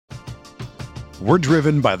We're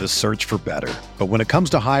driven by the search for better. But when it comes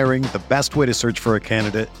to hiring, the best way to search for a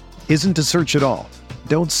candidate isn't to search at all.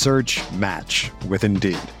 Don't search, match with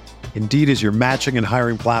Indeed. Indeed is your matching and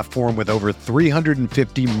hiring platform with over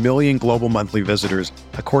 350 million global monthly visitors,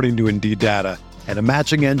 according to Indeed data, and a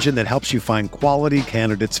matching engine that helps you find quality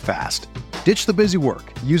candidates fast. Ditch the busy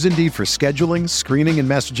work. Use Indeed for scheduling, screening, and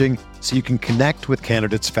messaging so you can connect with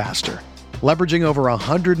candidates faster. Leveraging over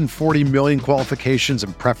 140 million qualifications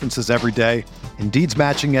and preferences every day, Indeed's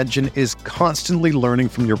matching engine is constantly learning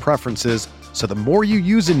from your preferences, so the more you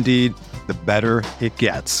use Indeed, the better it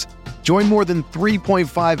gets. Join more than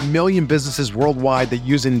 3.5 million businesses worldwide that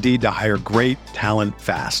use Indeed to hire great talent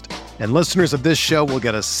fast. And listeners of this show will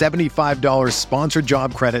get a $75 sponsored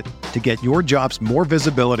job credit to get your jobs more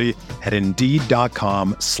visibility at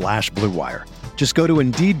Indeed.com/Blue Wire. Just go to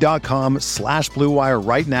Indeed.com/Blue Wire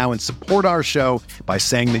right now and support our show by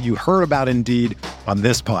saying that you heard about Indeed on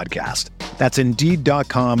this podcast. That's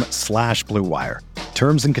Indeed.com/Blue Wire.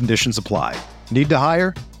 Terms and conditions apply. Need to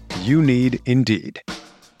hire? You need Indeed.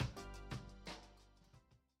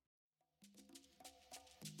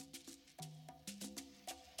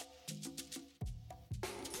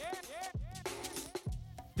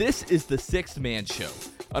 This is the Sixth Man Show,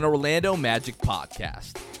 an Orlando Magic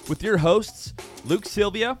podcast, with your hosts, Luke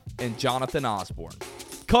Sylvia and Jonathan Osborne,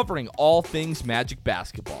 covering all things Magic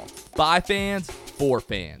basketball. By fans, for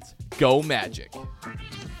fans. Go Magic.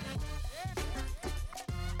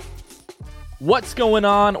 What's going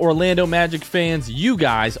on, Orlando Magic fans? You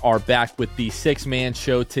guys are back with the Sixth Man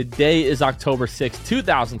Show. Today is October 6th,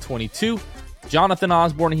 2022. Jonathan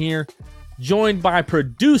Osborne here, joined by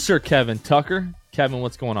producer Kevin Tucker. Kevin,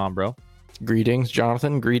 what's going on, bro? Greetings,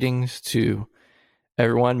 Jonathan. Greetings to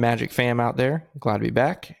everyone, Magic fam out there. Glad to be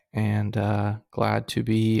back, and glad to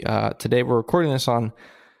be today. We're recording this on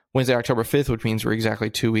Wednesday, October 5th, which means we're exactly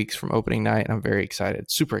 2 weeks from opening night. I'm very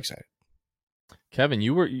excited, super excited. Kevin,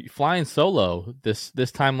 you were flying solo this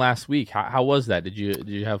time last week. How was that? Did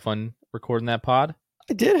you have fun recording that pod?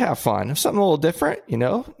 I did have fun. It was something a little different,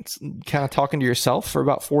 It's kind of talking to yourself for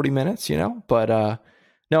about 40 minutes, But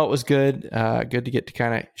no, it was good. Good to get to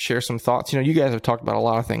kind of share some thoughts. You guys have talked about a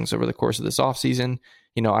lot of things over the course of this offseason.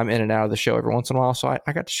 I'm in and out of the show every once in a while, so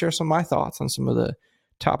I got to share some of my thoughts on some of the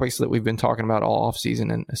topics that we've been talking about all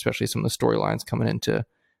offseason, and especially some of the storylines coming into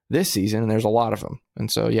this season, and there's a lot of them.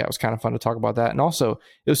 And so, yeah, it was kind of fun to talk about that. And also,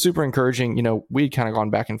 it was super encouraging. We'd kind of gone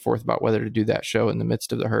back and forth about whether to do that show in the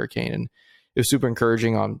midst of the hurricane, and it was super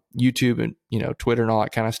encouraging on YouTube and, Twitter and all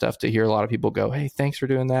that kind of stuff to hear a lot of people go, hey, thanks for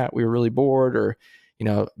doing that. We were really bored, or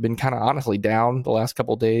been kind of honestly down the last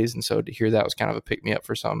couple of days. And so to hear that was kind of a pick me up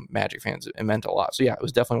for some Magic fans. It meant a lot. So yeah, it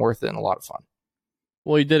was definitely worth it and a lot of fun.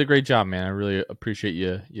 Well, you did a great job, man. I really appreciate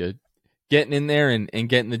you getting in there and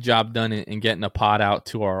getting the job done and getting a pod out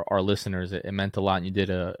to our listeners. It meant a lot, and you did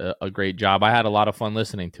a great job. I had a lot of fun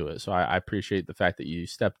listening to it. So I appreciate the fact that you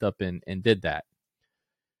stepped up and did that.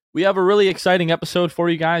 We have a really exciting episode for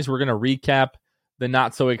you guys. We're going to recap the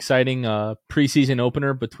not so exciting preseason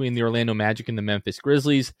opener between the Orlando Magic and the Memphis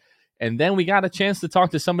Grizzlies. And then we got a chance to talk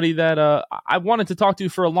to somebody that I wanted to talk to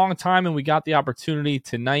for a long time, and we got the opportunity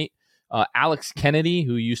tonight. Alex Kennedy,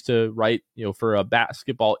 who used to write for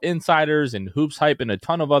Basketball Insiders and Hoops Hype and a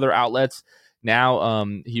ton of other outlets. Now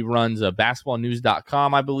he runs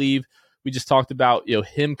basketballnews.com, I believe. We just talked about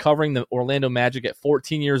him covering the Orlando Magic at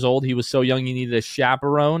 14 years old. He was so young he needed a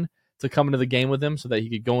chaperone to come into the game with him so that he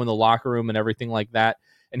could go in the locker room and everything like that.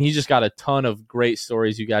 And he's just got a ton of great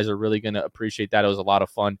stories. You guys are really going to appreciate that. It was a lot of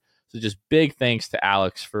fun. So just big thanks to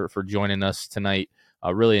Alex for joining us tonight. I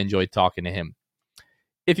really enjoyed talking to him.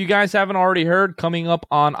 If you guys haven't already heard, coming up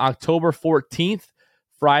on October 14th,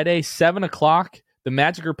 Friday, 7 o'clock, the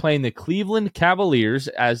Magic are playing the Cleveland Cavaliers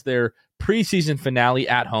as their preseason finale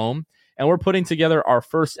at home. And we're putting together our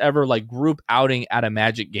first ever group outing at a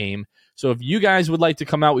Magic game. So if you guys would like to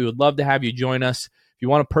come out, we would love to have you join us. If you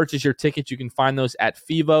want to purchase your tickets, you can find those at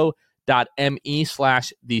fevo.me/the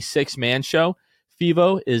Sixth Man Show.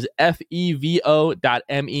 Fevo is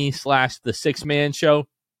fevo.me/the Sixth Man Show.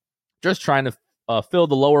 Just trying to fill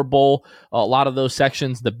the lower bowl, a lot of those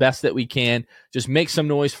sections, the best that we can. Just make some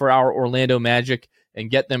noise for our Orlando Magic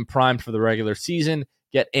and get them primed for the regular season.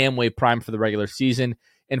 Get Amway primed for the regular season.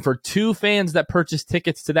 And for two fans that purchased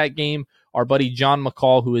tickets to that game, our buddy John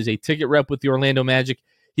McCall, who is a ticket rep with the Orlando Magic,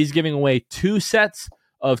 he's giving away 2 sets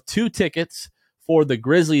of 2 tickets for the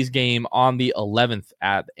Grizzlies game on the 11th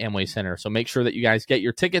at Amway Center. So make sure that you guys get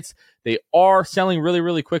your tickets. They are selling really,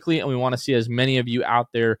 really quickly, and we want to see as many of you out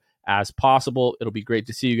there as possible. It'll be great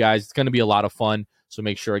to see you guys. It's going to be a lot of fun. So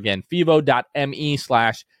make sure, again,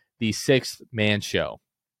 fevo.me/the Sixth Man Show.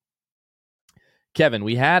 Kevin,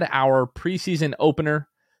 we had our preseason opener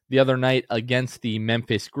the other night against the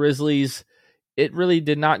Memphis Grizzlies. It really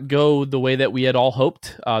did not go the way that we had all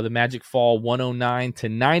hoped. The Magic fall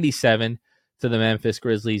 109-97 to the Memphis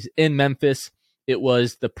Grizzlies in Memphis. It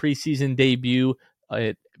was the preseason debut,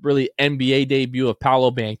 really NBA debut of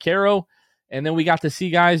Paolo Banchero. And then we got to see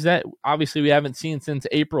guys that obviously we haven't seen since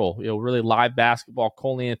April. Really live basketball.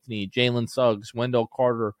 Cole Anthony, Jalen Suggs, Wendell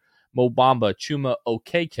Carter, Mo Bamba, Chuma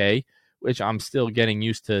Okeke, which I'm still getting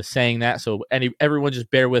used to saying that. So everyone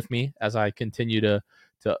just bear with me as I continue to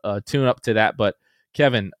tune up to that. But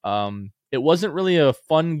Kevin, it wasn't really a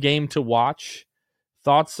fun game to watch.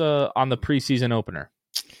 Thoughts on the preseason opener?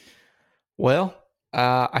 Well,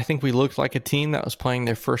 I think we looked like a team that was playing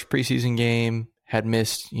their first preseason game, had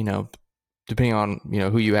missed, depending on,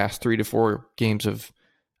 who you ask, 3 to 4 games of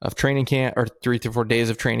training camp, or 3 to 4 days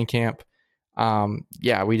of training camp.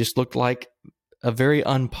 We just looked like a very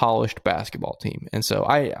unpolished basketball team. And so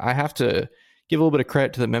I have to give a little bit of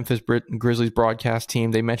credit to the Memphis Grizzlies broadcast team.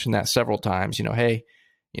 They mentioned that several times, hey,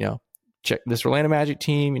 check this Orlando Magic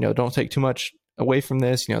team, don't take too much away from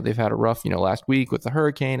this. They've had a rough, last week with the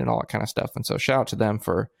hurricane and all that kind of stuff. And so shout out to them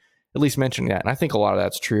for at least mentioning that. And I think a lot of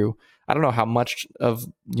that's true. I don't know how much of,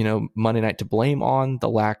 Monday night to blame on the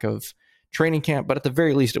lack of training camp, but at the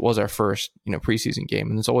very least it was our first, preseason game,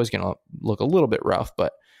 and it's always going to look a little bit rough.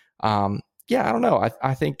 But I don't know.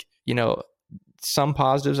 I think, some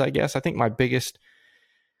positives, I guess. I think my biggest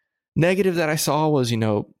negative that I saw was,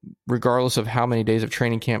 regardless of how many days of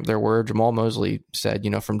training camp there were, Jamal Mosley said,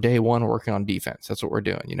 from day one, working on defense. That's what we're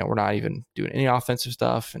doing. We're not even doing any offensive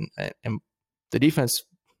stuff. And the defense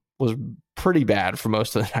was pretty bad for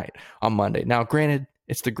most of the night on Monday. Now, granted,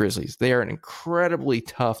 it's the Grizzlies. They are an incredibly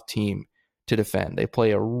tough team to defend. They play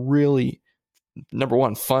a really, number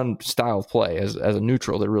one, fun style of play. As a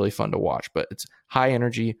neutral, they're really fun to watch. But it's high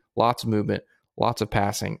energy, lots of movement, lots of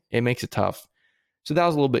passing. It makes it tough. So that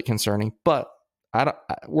was a little bit concerning. But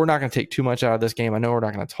we're not going to take too much out of this game. I know we're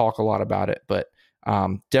not going to talk a lot about it, but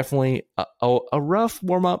definitely a rough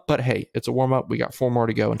warm-up. But hey, it's a warm-up. We got 4 more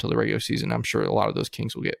to go until the regular season. I'm sure a lot of those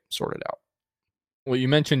kinks will get sorted out. Well, you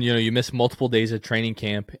mentioned, you missed multiple days of training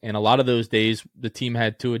camp, and a lot of those days, the team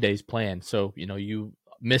had 2-a-days planned. So, you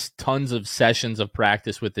missed tons of sessions of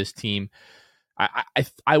practice with this team.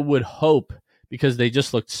 I would hope, because they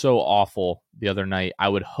just looked so awful the other night, I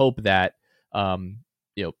would hope that,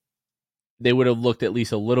 they would have looked at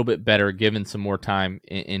least a little bit better given some more time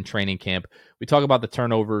in training camp. We talk about the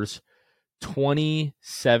turnovers, 25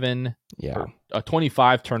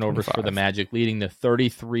 turnovers for the Magic, leading to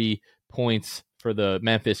 33 points for the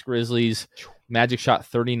Memphis Grizzlies. Magic shot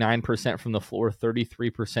 39% from the floor,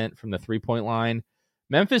 33% from the three-point line.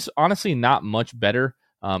 Memphis, honestly, not much better,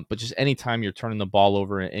 but just anytime you're turning the ball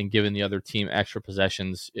over and giving the other team extra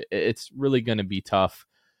possessions, it's really going to be tough.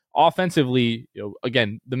 Offensively,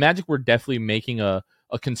 again, the Magic were definitely making a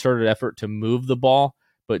concerted effort to move the ball,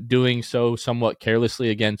 but doing so somewhat carelessly.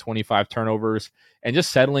 Again, 25 turnovers and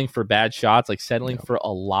just settling for bad shots, like settling for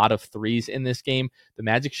a lot of threes in this game. The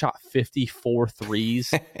Magic shot 54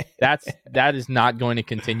 threes. That is not going to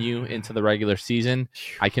continue into the regular season.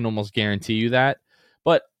 I can almost guarantee you that.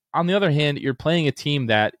 But on the other hand, you're playing a team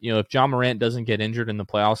that, if John Morant doesn't get injured in the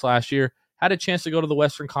playoffs last year, had a chance to go to the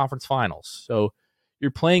Western Conference Finals. So you're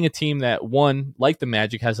playing a team that, one, like the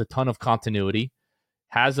Magic, has a ton of continuity,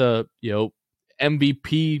 has a,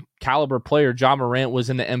 MVP caliber player. John Morant was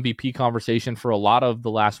in the MVP conversation for a lot of the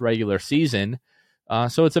last regular season.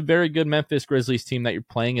 So it's a very good Memphis Grizzlies team that you're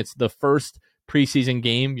playing. It's the first preseason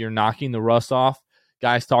game. You're knocking the rust off.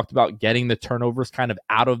 Guys talked about getting the turnovers kind of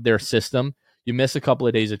out of their system. You miss a couple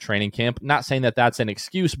of days of training camp. Not saying that that's an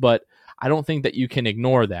excuse, but I don't think that you can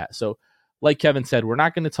ignore that. So like Kevin said, we're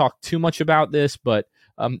not going to talk too much about this, but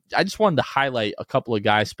I just wanted to highlight a couple of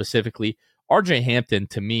guys specifically. RJ Hampton,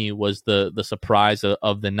 to me, was the surprise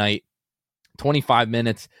of the night. 25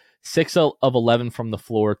 minutes, 6 of 11 from the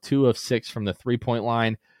floor, 2 of 6 from the three-point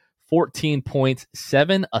line, 14 points,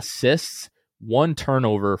 7 assists, 1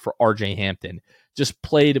 turnover for RJ Hampton. Just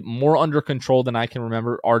played more under control than I can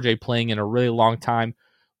remember RJ playing in a really long time.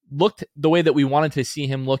 Looked the way that we wanted to see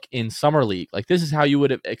him look in Summer League. Like, this is how you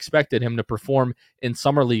would have expected him to perform in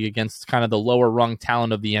Summer League against kind of the lower rung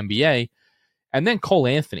talent of the NBA. And then Cole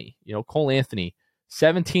Anthony,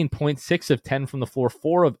 17 points, 6 of 10 from the floor,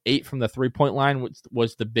 4 of 8 from the three-point line, which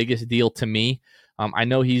was the biggest deal to me. I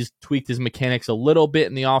know he's tweaked his mechanics a little bit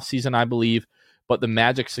in the offseason, I believe, but the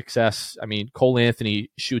Magic success, Cole Anthony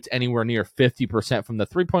shoots anywhere near 50% from the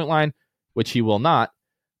three-point line, which he will not.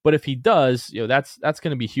 But if he does, that's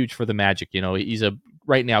going to be huge for the Magic. He's a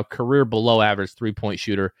right now career below average three-point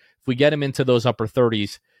shooter. If we get him into those upper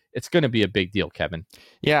 30s, it's going to be a big deal, Kevin.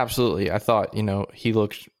 Yeah, absolutely. I thought, he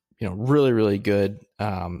looked, really, really good.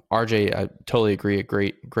 RJ, I totally agree. A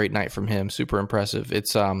great night from him. Super impressive.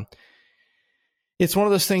 It's one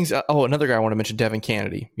of those things. Another guy I want to mention, Devin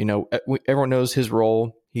Kennedy. Everyone knows his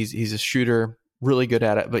role. He's a shooter, really good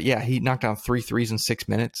at it. But yeah, he knocked down 3 threes in 6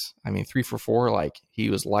 minutes. I mean, 3 for 4. Like, he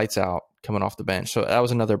was lights out coming off the bench. So that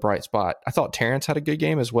was another bright spot. I thought Terrence had a good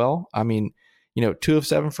game as well. I mean, 2 of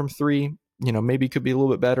 7 from 3. Maybe could be a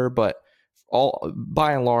little bit better, but all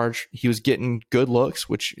by and large, he was getting good looks,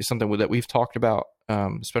 which is something that we've talked about,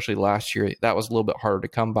 especially last year. That was a little bit harder to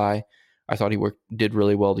come by. I thought he did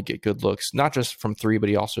really well to get good looks, not just from 3, but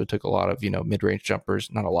he also took a lot of mid-range jumpers,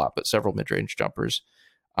 not a lot, but several mid-range jumpers,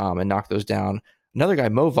 and knocked those down. Another guy,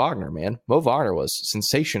 Mo Wagner, man. Mo Wagner was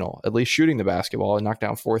sensational, at least shooting the basketball. He knocked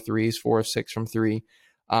down 4 threes, 4 of 6 from 3.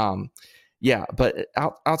 Yeah, but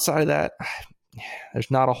outside of that, there's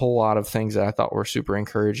not a whole lot of things that I thought were super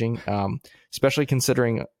encouraging, especially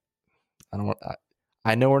considering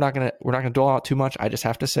I know we're not gonna dwell out too much. I just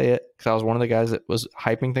have to say it because I was one of the guys that was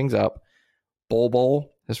hyping things up.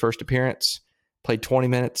 Bol, his first appearance, played 20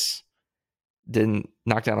 minutes, didn't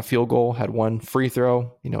knock down a field goal, had 1 free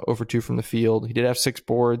throw, over 2 from the field. He did have 6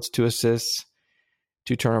 boards, 2 assists,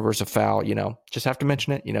 2 turnovers, a foul. Just have to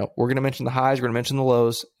mention it. We're going to mention the highs, we're going to mention the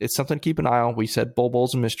lows. It's something to keep an eye on. We said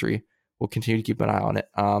Bol's a mystery. We'll continue to keep an eye on it.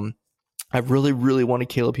 I really, really wanted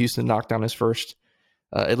Caleb Houston to knock down his first,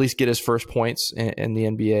 at least get his first points in the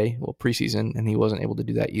NBA, preseason, and he wasn't able to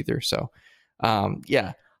do that either. So,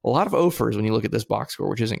 yeah, a lot of offers when you look at this box score,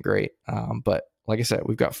 which isn't great. But like I said,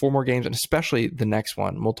 we've got 4 more games, and especially the next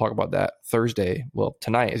one. We'll talk about that Thursday. Well,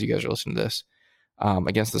 tonight, as you guys are listening to this,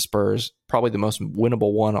 against the Spurs, probably the most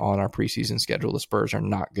winnable one on our preseason schedule. The Spurs are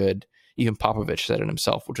not good. Even Popovich said it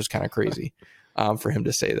himself, which was kind of crazy for him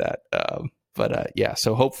to say that. But yeah,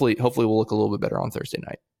 so hopefully we'll look a little bit better on Thursday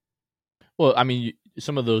night. Well, I mean,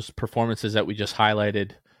 some of those performances that we just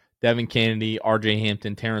highlighted, Devin Kennedy, RJ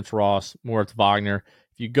Hampton, Terrence Ross, Moritz Wagner,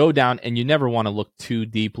 if you go down, and you never want to look too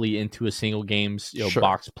deeply into a single game's Sure.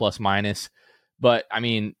 box plus minus, but I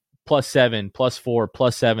mean, +7, +4,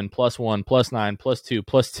 +7, +1, +9, +2,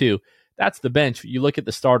 +2. That's the bench. You look at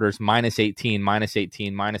the starters, -18,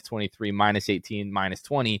 -18, -23, -18,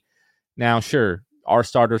 -20. Now, sure, our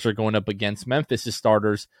starters are going up against Memphis's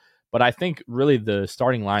starters, but I think really the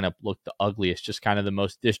starting lineup looked the ugliest, just kind of the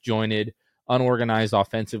most disjointed, unorganized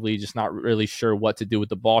offensively, just not really sure what to do with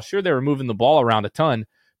the ball. Sure, they were moving the ball around a ton,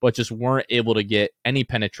 but just weren't able to get any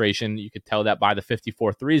penetration. You could tell that by the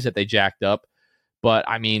 54 threes that they jacked up. But,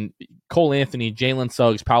 I mean, Cole Anthony, Jalen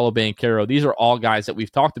Suggs, Paolo Banchero, these are all guys that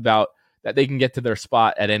we've talked about that they can get to their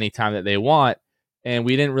spot at any time that they want, and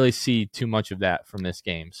we didn't really see too much of that from this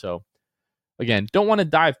game. So, again, don't want to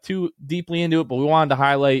dive too deeply into it, but we wanted to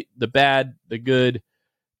highlight the bad, the good.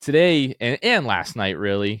 Today and last night,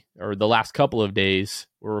 really, or the last couple of days,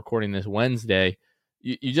 we're recording this Wednesday,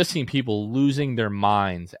 you just seen people losing their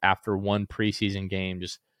minds after one preseason game,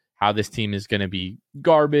 just how this team is going to be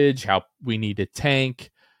garbage, how we need to tank.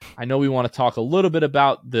 I know we want to talk a little bit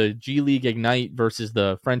about the G League Ignite versus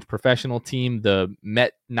the French professional team, the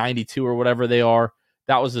Met 92 or whatever they are.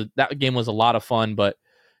 That game was a lot of fun, but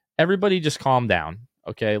everybody just calm down,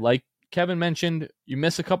 okay? Like Kevin mentioned, you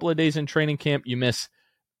miss a couple of days in training camp, you miss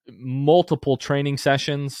multiple training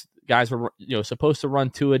sessions. Guys were supposed to run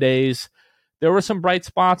 2-a-days. There were some bright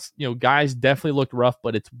spots. Guys definitely looked rough,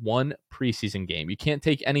 but it's one preseason game. You can't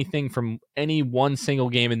take anything from any one single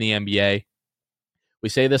game in the NBA. We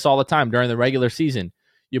say this all the time during the regular season.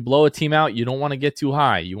 You blow a team out, you don't want to get too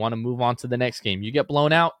high. You want to move on to the next game. You get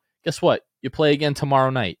blown out, guess what? You play again tomorrow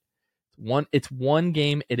night. It's one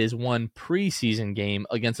game. It is one preseason game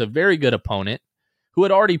against a very good opponent who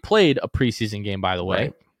had already played a preseason game, by the way.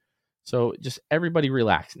 Right. So just everybody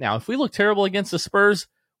relax. Now, if we look terrible against the Spurs,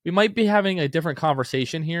 we might be having a different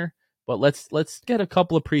conversation here, but let's get a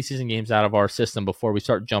couple of preseason games out of our system before we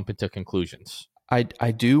start jumping to conclusions. I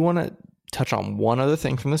do want to touch on one other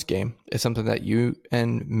thing from this game. It's something that you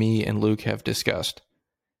and me and Luke have discussed.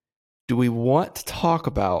 Do we want to talk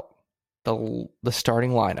about the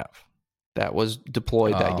starting lineup that was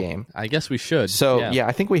deployed that game? I guess we should. So, yeah,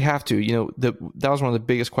 I think we have to. That was one of the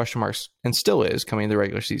biggest question marks, and still is, coming into the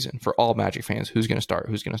regular season for all Magic fans. Who's going to start?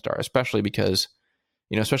 Especially because,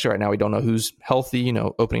 especially right now, we don't know who's healthy.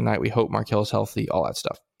 Opening night, we hope Markel's healthy, all that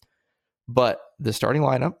stuff. But the starting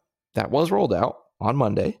lineup that was rolled out on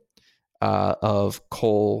Monday of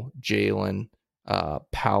Cole, Jalen,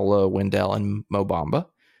 Paolo, Wendell, and Mo Bamba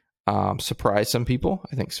surprised some people.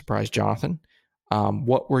 I think surprised Jonathan.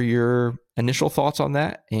 What were your initial thoughts on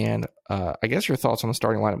that, and I guess your thoughts on the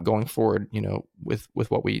starting lineup going forward? With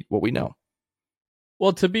what we know.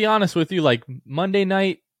 Well, to be honest with you, like Monday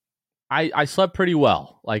night, I slept pretty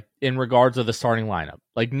well, like in regards of the starting lineup.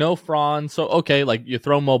 Like no Franz. So, okay, like you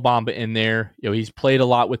throw Mo Bamba in there. He's played a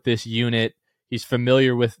lot with this unit. He's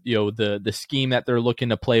familiar with, the scheme that they're looking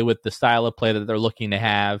to play with, the style of play that they're looking to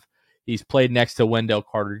have. He's played next to Wendell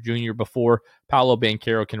Carter Jr. before. Paolo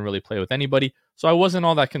Banchero can really play with anybody. So I wasn't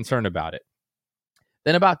all that concerned about it.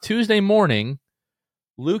 Then about Tuesday morning,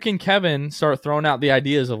 Luke and Kevin start throwing out the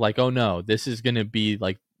ideas of like, oh no, this is going to be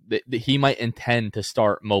like, he might intend to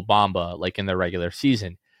start Mo Bamba like in the regular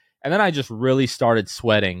season. And then I just really started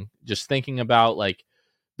sweating, just thinking about like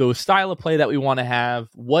the style of play that we want to have,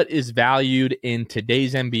 what is valued in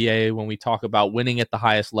today's NBA when we talk about winning at the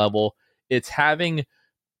highest level. It's having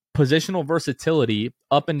positional versatility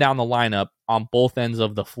up and down the lineup on both ends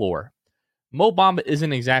of the floor. Mo Bamba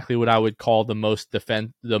isn't exactly what I would call the most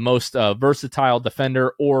versatile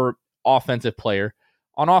defender or offensive player.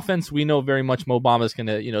 On offense, we know very much Mo Bamba is going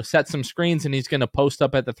to, set some screens and he's going to post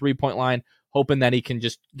up at the 3-point line, hoping that he can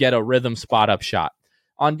just get a rhythm spot up shot.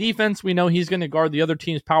 On defense, we know he's going to guard the other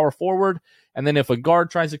team's power forward, and then if a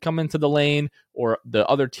guard tries to come into the lane or the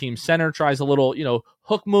other team's center tries a little,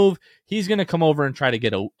 hook move, he's going to come over and try to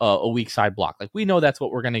get a weak side block. Like we know that's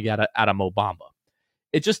what we're going to get out of Mo Bamba.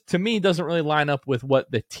 It just, to me, doesn't really line up with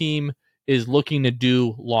what the team is looking to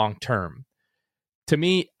do long term. To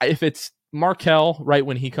me, if it's Markelle, right,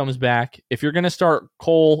 when he comes back, if you're going to start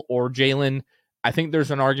Cole or Jalen, I think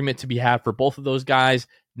there's an argument to be had for both of those guys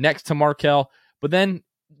next to Markelle. But then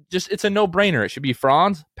it's a no-brainer. It should be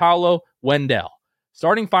Franz, Paolo, Wendell.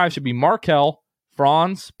 Starting five should be Markelle,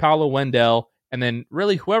 Franz, Paolo, Wendell, and then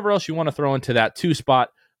really whoever else you want to throw into that 2 spot,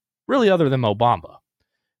 really other than Mo Bamba.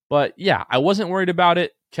 But yeah, I wasn't worried about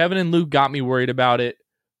it. Kevin and Luke got me worried about it.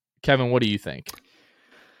 Kevin, what do you think?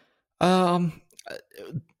 To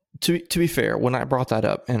be fair, when I brought that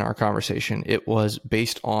up in our conversation, it was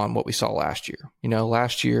based on what we saw last year.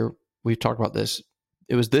 Last year we talked about this.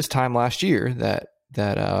 It was this time last year that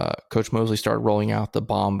Coach Mosley started rolling out the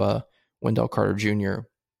Bamba, Wendell Carter Jr.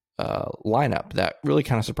 Lineup that really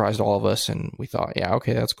kind of surprised all of us, and we thought, yeah,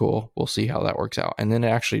 okay, that's cool. We'll see how that works out. And then it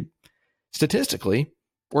actually, statistically,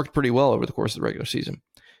 worked pretty well over the course of the regular season.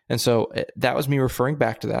 And so that was me referring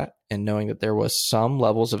back to that and knowing that there was some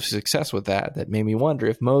levels of success with that made me wonder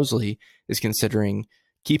if Mosley is considering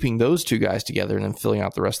keeping those two guys together and then filling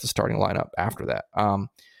out the rest of the starting lineup after that.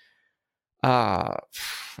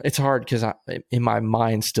 It's hard because in my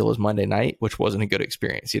mind still is Monday night, which wasn't a good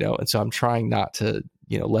experience, and so I'm trying not to,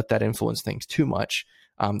 let that influence things too much.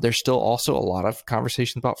 There's still also a lot of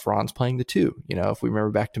conversations about Franz playing the 2. If we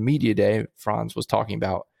remember back to media day, Franz was talking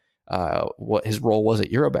about what his role was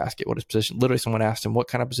at Eurobasket, what his position. Literally, someone asked him, "What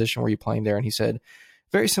kind of position were you playing there?" And he said,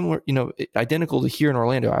 "Very similar, identical to here in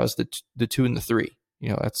Orlando. I was the 2 and the 3."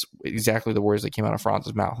 That's exactly the words that came out of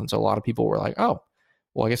Franz's mouth. And so a lot of people were like, "Oh,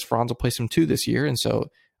 well, I guess Franz will play some 2 this year." And so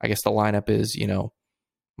I guess the lineup is,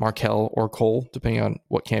 Markelle or Cole, depending on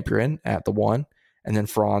what camp you're in, at the 1, and then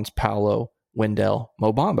Franz, Paolo, Wendell,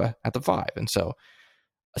 Mo Bamba at the 5. And so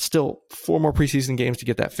still 4 more preseason games to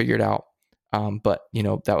get that figured out. But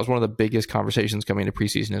that was one of the biggest conversations coming into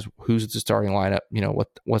preseason is who's the starting lineup,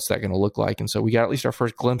 what's that going to look like? And so we got at least our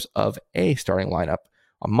first glimpse of a starting lineup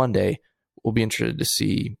on Monday. We'll be interested to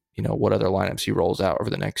see, what other lineups he rolls out over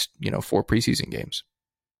the next, 4 preseason games.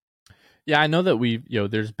 Yeah, I know that we've,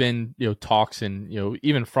 there's been, talks and,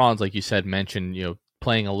 even Franz, like you said, mentioned,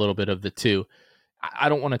 playing a little bit of the 2. I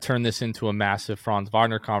don't want to turn this into a massive Franz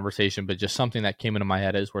Wagner conversation, but just something that came into my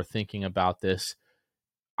head as we're thinking about this.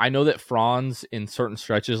 I know that Franz in certain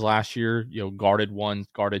stretches last year, guarded 1s,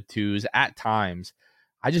 guarded 2s at times.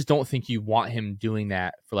 I just don't think you want him doing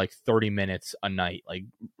that for like 30 minutes a night, like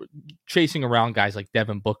chasing around guys like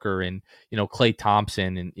Devin Booker and, Klay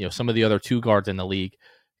Thompson and, some of the other 2 guards in the league.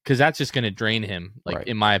 Because that's just going to drain him, like right.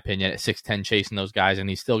 In my opinion, at 6'10", chasing those guys, and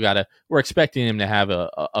he's still got we're expecting him to have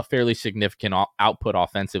a fairly significant output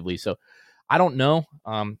offensively. So I don't know.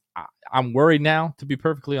 I'm worried now, to be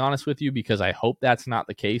perfectly honest with you, because I hope that's not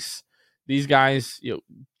the case. These guys,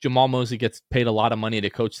 Jamal Mosley gets paid a lot of money to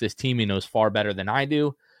coach this team. He knows far better than I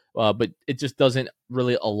do, but it just doesn't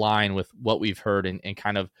really align with what we've heard and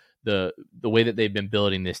kind of the way that they've been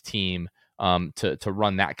building this team to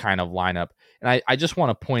run that kind of lineup. And I just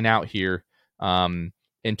want to point out here,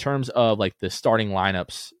 in terms of like the starting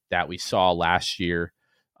lineups that we saw last year.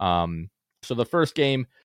 So the first game,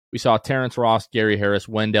 we saw Terrence Ross, Gary Harris,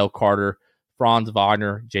 Wendell Carter, Franz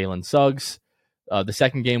Wagner, Jalen Suggs. The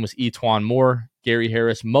second game was Etuan Moore, Gary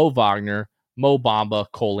Harris, Mo Wagner, Mo Bamba,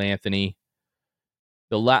 Cole Anthony.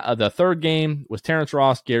 The third game was Terrence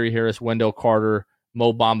Ross, Gary Harris, Wendell Carter,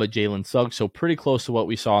 Mo Bamba, Jalen Suggs. So pretty close to what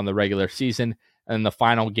we saw in the regular season. And then the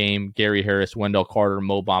final game, Gary Harris, Wendell Carter,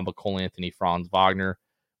 Mo Bamba, Cole Anthony, Franz Wagner.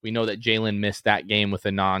 We know that Jalen missed that game with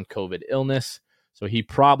a non-COVID illness, so he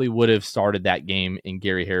probably would have started that game in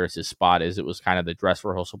Gary Harris's spot, as it was kind of the dress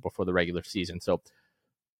rehearsal before the regular season. So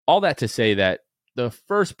all that to say that the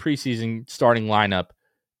first preseason starting lineup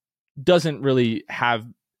doesn't really have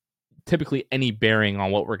typically any bearing on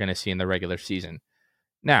what we're going to see in the regular season.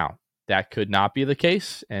 Now, that could not be the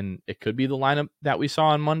case, and it could be the lineup that we saw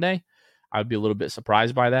on Monday. I would be a little bit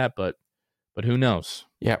surprised by that, but who knows?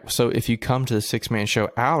 Yeah, so if you come to the six-man show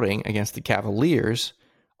outing against the Cavaliers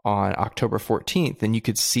on October 14th, then you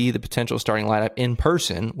could see the potential starting lineup in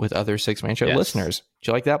person with other six-man show listeners.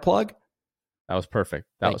 Do you like that plug? That was perfect.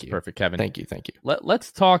 That was perfect, Kevin. Thank you.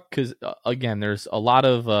 Let's talk, because, again, there's a lot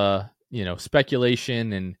of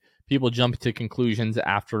speculation and people jump to conclusions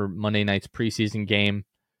after Monday night's preseason game.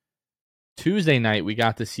 Tuesday night, we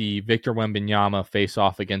got to see Victor Wembanyama face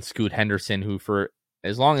off against Scoot Henderson, who, for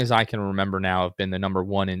as long as I can remember now, have been the number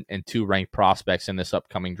 1 and 2 ranked prospects in this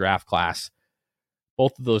upcoming draft class.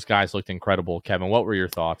 Both of those guys looked incredible. Kevin, what were your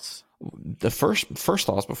thoughts? The first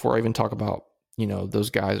thoughts before I even talk about, those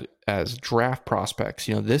guys as draft prospects,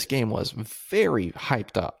 this game was very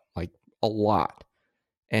hyped up, like a lot.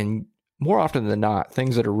 And more often than not,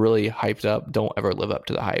 things that are really hyped up don't ever live up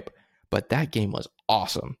to the hype. But that game was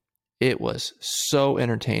awesome. It was so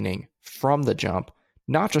entertaining from the jump.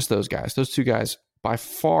 Not just those guys. Those two guys, by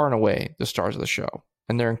far and away, the stars of the show.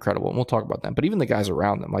 And they're incredible. And we'll talk about them. But even the guys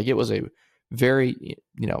around them. Like, it was a very,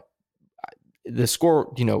 the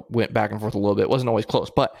score, went back and forth a little bit. It wasn't always close.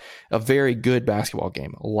 But a very good basketball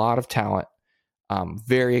game. A lot of talent.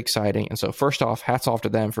 Very exciting. And so first off, hats off to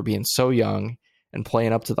them for being so young and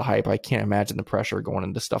playing up to the hype. I can't imagine the pressure going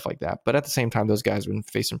into stuff like that. But at the same time, those guys have been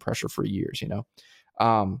facing pressure for years,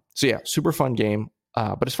 So yeah, super fun game.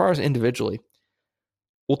 But as far as individually,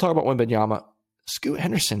 we'll talk about Wembanyama. Scoot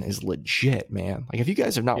Henderson is legit, man. Like, if you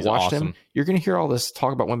guys have not watched him, you're going to hear all this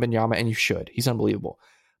talk about Wembanyama, and you should. He's unbelievable.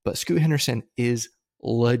 But Scoot Henderson is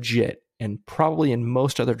legit, and probably in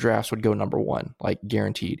most other drafts would go number 1, like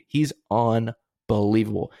guaranteed. He's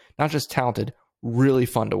unbelievable. Not just talented, really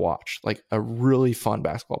fun to watch. Like, a really fun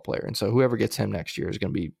basketball player. And so whoever gets him next year is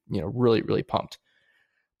going to be, really, really pumped.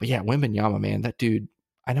 But yeah, Wembanyama, man, that dude,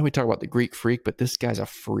 I know we talk about the Greek freak, but this guy's a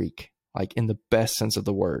freak, like, in the best sense of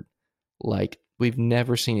the word. Like, we've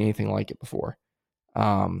never seen anything like it before.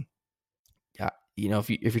 Yeah, if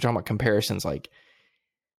you're talking about comparisons, like,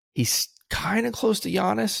 he's kind of close to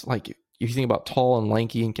Giannis. Like, if you think about tall and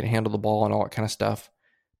lanky and can handle the ball and all that kind of stuff,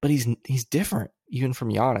 but he's different even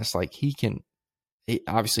from Giannis. Like,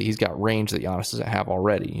 obviously he's got range that Giannis doesn't have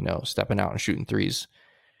already, stepping out and shooting threes.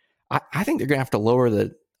 I think they're going to have to lower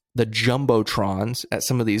the jumbotrons at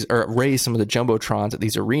some of these, or raise some of the jumbotrons at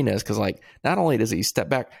these arenas. Cause, like, not only does he step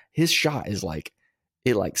back, his shot is like,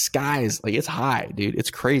 skies, like, it's high, dude.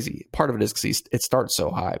 It's crazy. Part of it is because it starts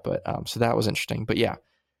so high, but, so that was interesting. But yeah,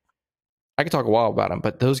 I could talk a while about them,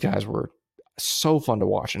 but those guys were so fun to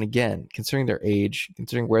watch. And again, considering their age,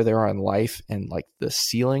 considering where they are in life, and like the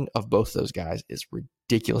ceiling of both those guys is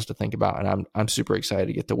ridiculous to think about. And I'm super excited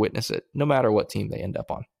to get to witness it, no matter what team they end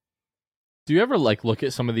up on. Do you ever, like, look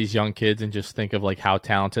at some of these young kids and just think of, like, how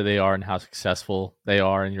talented they are and how successful they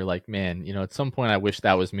are, and you're like, man, at some point I wish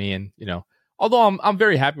that was me. And although I'm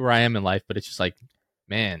very happy where I am in life, but it's just like,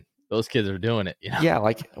 man, those kids are doing it. Yeah,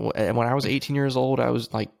 like, when I was 18 years old, I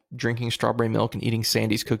was like drinking strawberry milk and eating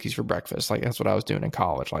Sandy's cookies for breakfast. Like, that's what I was doing in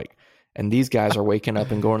college. Like, and these guys are waking up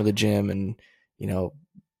and going to the gym and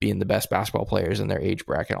being the best basketball players in their age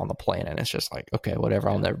bracket on the planet. It's just like, okay, whatever.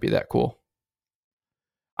 I'll never be that cool.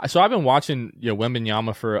 So I've been watching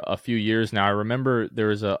Wembanyama for a few years now. I remember there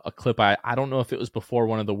was a clip, I don't know if it was before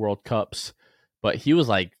one of the World Cups, but he was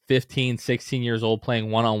like 15, 16 years old playing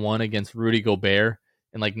one-on-one against Rudy Gobert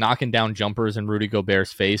and, like, knocking down jumpers in Rudy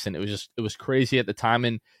Gobert's face. And it was crazy at the time.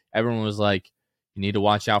 And everyone was like, you need to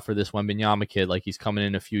watch out for this Wembanyama kid. Like, he's coming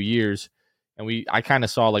in a few years. And I kind of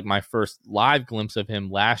saw, like, my first live glimpse of him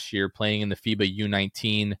last year playing in the FIBA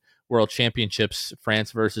U19 World Championships,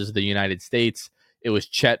 France versus the United States. It was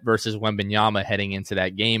Chet versus Wembanyama heading into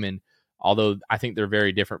that game. And although I think they're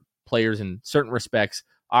very different players in certain respects,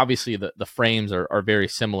 obviously the frames are very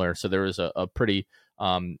similar. So there was a pretty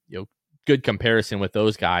good comparison with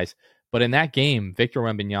those guys. But in that game, Victor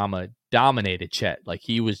Wembanyama dominated Chet. Like,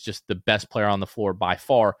 he was just the best player on the floor by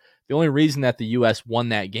far. The only reason that the U.S. won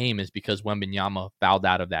that game is because Wembanyama fouled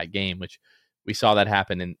out of that game, which we saw that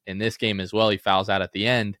happen in this game as well. He fouls out at the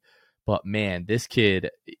end. But, man, this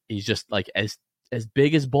kid, he's just like as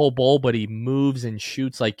big as Bol, but he moves and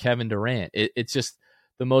shoots like Kevin Durant. It's just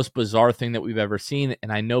the most bizarre thing that we've ever seen.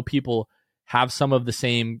 And I know people have some of the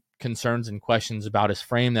same concerns and questions about his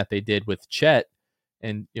frame that they did with Chet.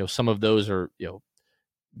 And, some of those are,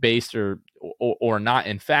 based or not.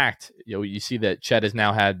 In fact, you see that Chet has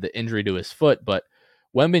now had the injury to his foot, but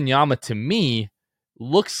Wembanyama to me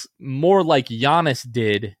looks more like Giannis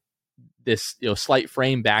did this, slight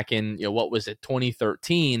frame back in, what was it,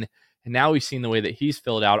 2013. And now we've seen the way that he's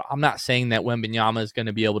filled out. I'm not saying that Wembanyama is going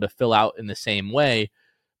to be able to fill out in the same way,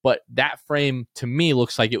 but that frame to me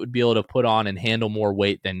looks like it would be able to put on and handle more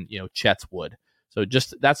weight than, Chet's would. So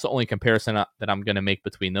just that's the only comparison that I'm going to make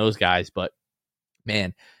between those guys. But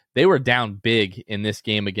man, they were down big in this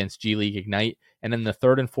game against G League Ignite. And in the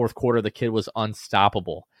third and fourth quarter, the kid was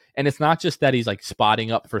unstoppable. And it's not just that he's like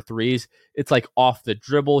spotting up for threes. It's like off the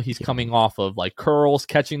dribble. He's coming off of like curls,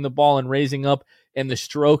 catching the ball and raising up. And the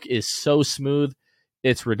stroke is so smooth.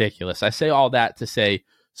 It's ridiculous. I say all that to say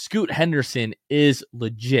Scoot Henderson is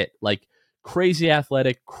legit. Like crazy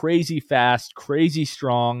athletic, crazy fast, crazy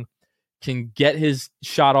strong. Can get his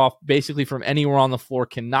shot off basically from anywhere on the floor.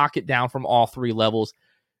 Can knock it down from all three levels.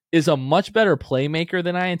 Is a much better playmaker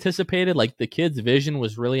than I anticipated. Like the kid's vision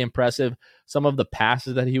was really impressive. Some of the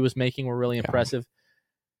passes that he was making were really impressive.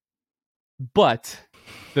 But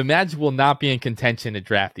the Magic will not be in contention to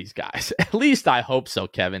draft these guys. At least I hope so,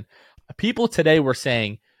 Kevin. People today were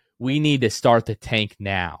saying we need to start the tank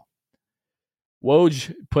now.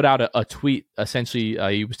 Woj put out a tweet. Essentially,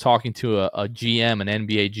 he was talking to a GM, an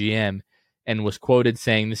NBA GM, and was quoted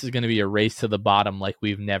saying this is going to be a race to the bottom like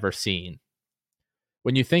we've never seen.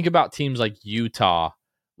 When you think about teams like Utah,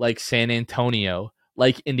 like San Antonio,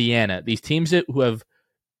 like Indiana, these teams who have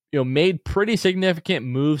made pretty significant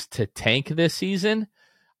moves to tank this season,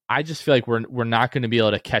 I just feel like we're not going to be able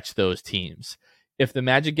to catch those teams. If the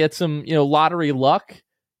Magic get some lottery luck,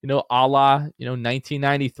 a la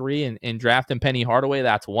 1993 and drafting Penny Hardaway,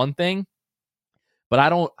 that's one thing. But I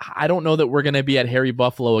don't know that we're going to be at Harry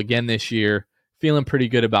Buffalo again this year, feeling pretty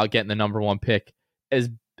good about getting the number one pick as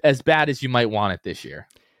bad as you might want it this year.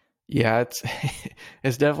 Yeah,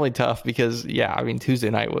 it's definitely tough because, Tuesday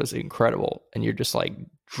night was incredible, and you're just like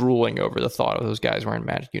drooling over the thought of those guys wearing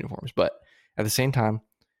Magic uniforms. But at the same time,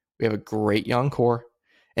 we have a great young core.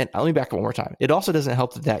 And let me back up one more time. It also doesn't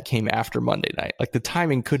help that came after Monday night. Like the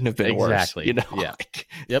timing couldn't have been worse. Exactly.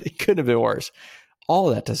 Yeah. It couldn't have been worse. All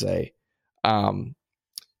of that to say,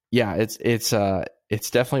 it's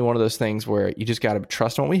definitely one of those things where you just got to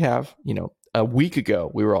trust in what we have. A week ago,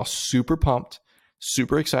 we were all super pumped,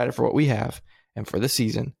 super excited for what we have and for the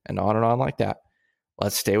season and on like that.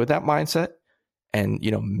 Let's stay with that mindset. And,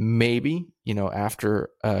 maybe, after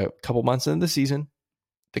a couple months into the season,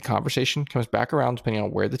 the conversation comes back around depending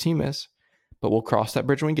on where the team is. But we'll cross that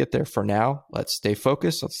bridge when we get there. For now, let's stay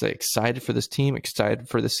focused. Let's stay excited for this team, excited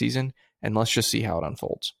for the season, and let's just see how it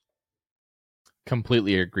unfolds.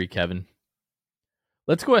 Completely agree, Kevin.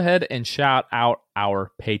 Let's go ahead and shout out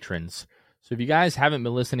our patrons. So if you guys haven't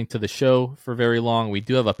been listening to the show for very long, we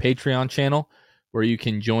do have a Patreon channel where you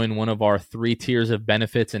can join one of our 3 tiers of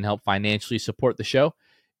benefits and help financially support the show.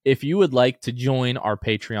 If you would like to join our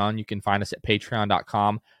Patreon, you can find us at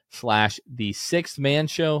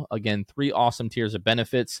patreon.com/the6thman-show. Again, 3 awesome tiers of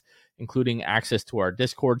benefits, including access to our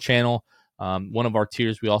Discord channel. One of our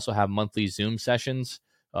tiers, we also have monthly Zoom sessions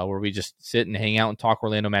where we just sit and hang out and talk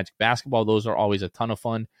Orlando Magic basketball. Those are always a ton of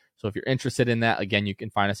fun. So if you're interested in that, again, you can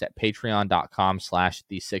find us at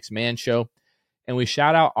patreon.com/the6thman-show. And we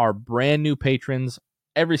shout out our brand new patrons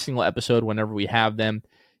every single episode whenever we have them.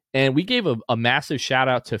 And we gave a massive shout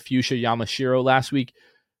out to Fuchsia Yamashiro last week.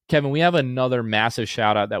 Kevin, we have another massive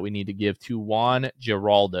shout out that we need to give to Juan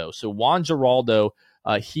Giraldo. So Juan Giraldo,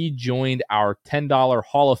 he joined our $10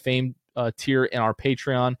 Hall of Fame tier in our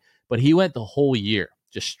Patreon, but he went the whole year,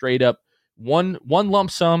 just straight up one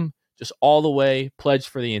lump sum, just all the way, pledged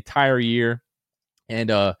for the entire year.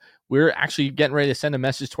 And we're actually getting ready to send a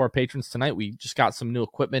message to our patrons tonight. We just got some new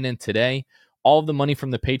equipment in today. All of the money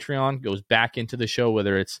from the Patreon goes back into the show,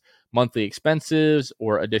 whether it's monthly expenses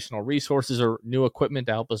or additional resources or new equipment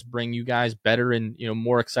to help us bring you guys better and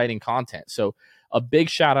more exciting content. So a big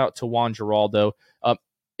shout out to Juan Giraldo.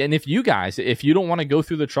 And if you don't want to go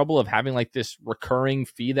through the trouble of having like this recurring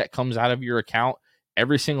fee that comes out of your account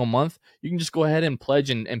every single month, you can just go ahead and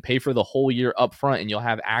pledge and pay for the whole year up front, and you'll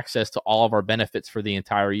have access to all of our benefits for the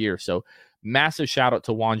entire year. So massive shout out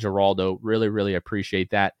to Juan Giraldo. Really, really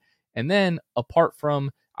appreciate that. And then apart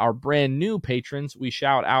from our brand new patrons, we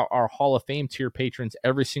shout out our Hall of Fame tier patrons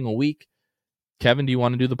every single week. Kevin, do you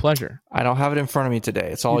want to do the pleasure? I don't have it in front of me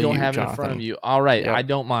today. It's all you, don't have Jonathan. It in front of you. All right. Yep. I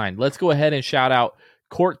don't mind. Let's go ahead and shout out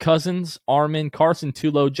Court Cousins, Armin, Carson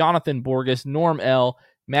Tulo, Jonathan Borges, Norm L.,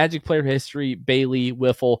 Magic Player History, Bailey,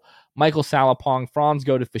 Wiffle, Michael Salapong, Franz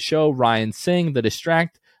Go to Fichot, Ryan Singh, The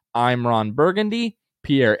Distract, I'm Ron Burgundy,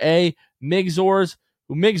 Pierre A, Migzors,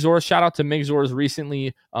 shout out to Migzors,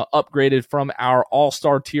 recently upgraded from our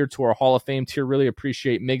All-Star tier to our Hall of Fame tier. Really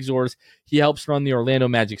appreciate Migzors. He helps run the Orlando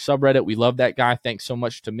Magic subreddit. We love that guy. Thanks so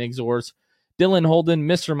much to Migzors. Dylan Holden,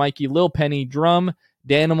 Mr. Mikey, Lil Penny, Drum,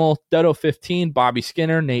 Danimal, Dodo15, Bobby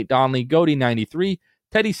Skinner, Nate Donley, Goody93,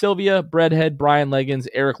 Teddy Sylvia, Breadhead, Brian Leggins,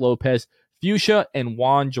 Eric Lopez, Fuchsia, and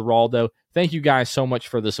Juan Giraldo. Thank you guys so much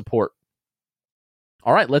for the support.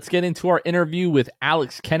 All right, let's get into our interview with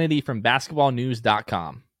Alex Kennedy from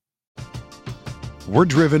basketballnews.com. We're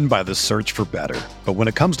driven by the search for better. But when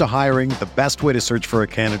it comes to hiring, the best way to search for a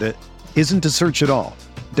candidate isn't to search at all.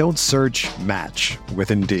 Don't search, match with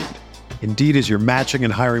Indeed. Indeed is your matching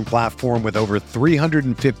and hiring platform with over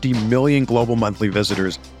 350 million global monthly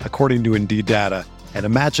visitors, according to Indeed data, and a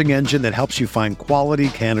matching engine that helps you find quality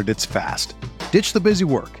candidates fast. Ditch the busy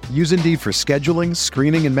work. Use Indeed for scheduling,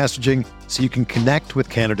 screening, and messaging so you can connect with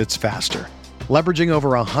candidates faster. Leveraging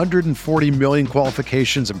over 140 million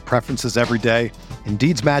qualifications and preferences every day,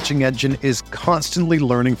 Indeed's matching engine is constantly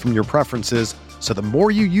learning from your preferences, so the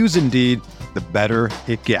more you use Indeed, the better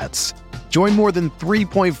it gets. Join more than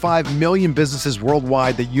 3.5 million businesses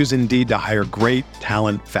worldwide that use Indeed to hire great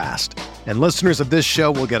talent fast. And listeners of this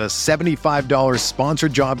show will get a $75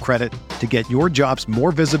 sponsored job credit to get your jobs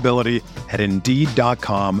more visibility at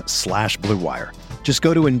Indeed.com/Blue Wire. Just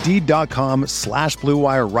go to Indeed.com/Blue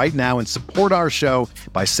Wire right now and support our show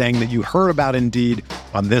by saying that you heard about Indeed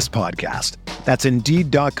on this podcast. That's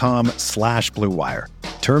Indeed.com/Blue Wire.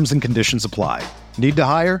 Terms and conditions apply. Need to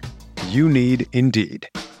hire? You need Indeed.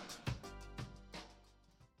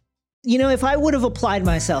 You know, if I would have applied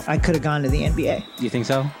myself, I could have gone to the NBA. You think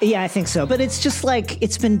so? Yeah, I think so. But it's just like,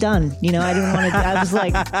 it's been done. You know, I didn't want to, I was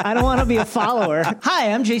like, I don't want to be a follower.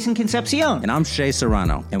 Hi, I'm Jason Concepcion. And I'm Shea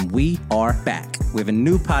Serrano. And we are back. We have a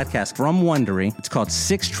new podcast from Wondery. It's called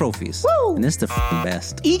Six Trophies. Woo! And it's the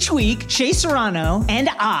best. Each week, Shea Serrano and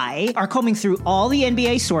I are combing through all the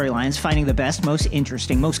NBA storylines, finding the best, most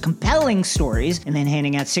interesting, most compelling stories, and then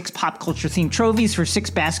handing out 6 pop culture themed trophies for 6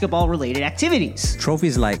 basketball-related activities.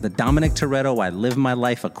 Trophies like the Dominic Toretto I Live My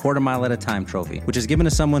Life a Quarter Mile at a Time trophy, which is given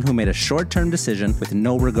to someone who made a short-term decision with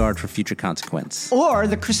no regard for future consequence. Or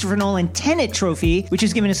the Christopher Nolan Tenet trophy, which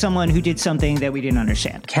is given to someone who did something that we didn't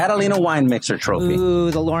understand. Catalina Wine Mixer trophy. Ooh,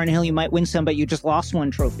 the Lauryn Hill You Might Win Some, But You Just Lost One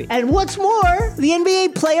trophy. And what's more, the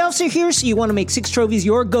NBA playoffs are here, so you want to make Six Trophies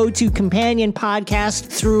your go-to companion podcast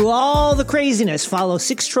through all the craziness. Follow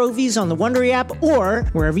Six Trophies on the Wondery app or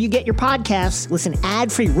wherever you get your podcasts. Listen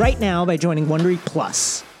ad-free right now by joining Wondery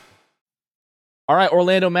Plus. All right,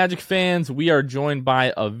 Orlando Magic fans, we are joined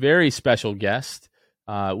by a very special guest.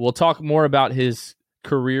 We'll talk more about his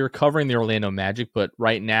career covering the Orlando Magic, but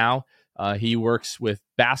right now he works with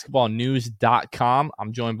basketballnews.com.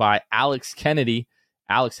 I'm joined by Alex Kennedy.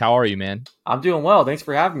 Alex, how are you, man? I'm doing well. Thanks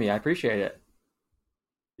for having me. I appreciate it.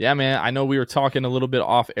 Yeah, man. I know we were talking a little bit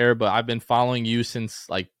off air, but I've been following you since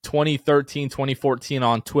like 2013, 2014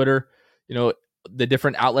 on Twitter. You know, the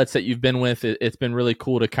different outlets that you've been with, it's been really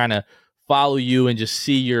cool to kind of follow you and just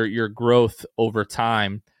see your growth over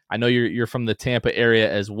time. I know you're from the Tampa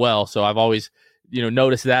area as well, so I've always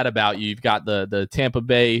noticed that about you. You've got the Tampa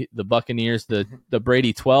Bay, the Buccaneers, the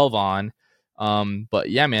Brady 12 on. But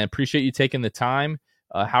yeah, man, appreciate you taking the time.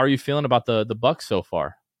 How are you feeling about the Bucs so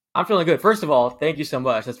far? I'm feeling good. First of all, thank you so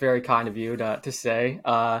much. That's very kind of you to say.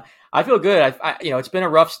 I feel good. It's been a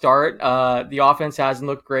rough start. The offense hasn't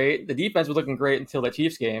looked great. The defense was looking great until the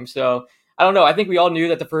Chiefs game. So I don't know. I think we all knew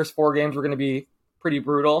that the first 4 games were going to be pretty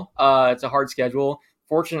brutal. It's a hard schedule.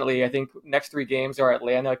 Fortunately, I think next 3 games are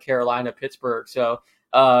Atlanta, Carolina, Pittsburgh. So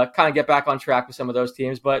kind of get back on track with some of those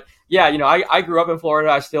teams. But yeah, I grew up in Florida.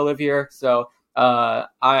 I still live here. So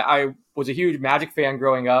I was a huge Magic fan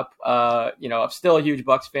growing up. I'm still a huge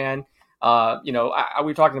Bucs fan. We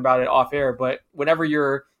were talking about it off air, but whenever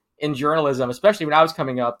you're in journalism, especially when I was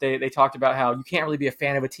coming up, they talked about how you can't really be a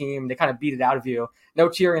fan of a team. They kind of beat it out of you. No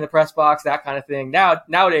cheering in the press box, that kind of thing.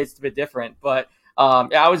 Nowadays it's a bit different, but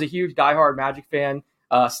I was a huge diehard Magic fan.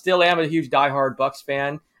 Still am a huge diehard Bucs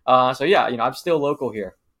fan. So yeah, I'm still local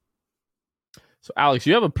here. So Alex,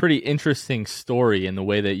 you have a pretty interesting story in the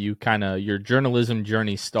way that you your journalism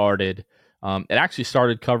journey started. It actually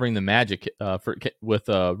started covering the Magic with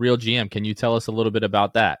Real GM. Can you tell us a little bit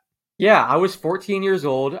about that? Yeah, I was 14 years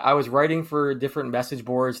old. I was writing for different message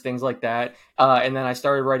boards, things like that. And then I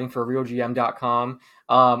started writing for RealGM.com.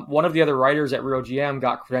 One of the other writers at Real GM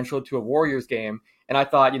got credentialed to a Warriors game. And I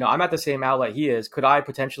thought, I'm at the same outlet he is. Could I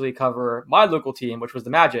potentially cover my local team, which was the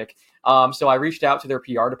Magic? So I reached out to their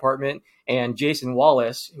PR department, and Jason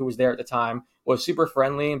Wallace, who was there at the time, was super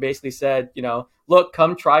friendly and basically said, look,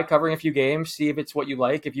 come try covering a few games, see if it's what you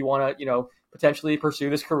like, if you want to, potentially pursue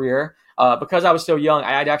this career. Because I was so young,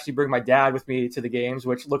 I had to actually bring my dad with me to the games,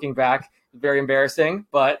 which looking back, very embarrassing.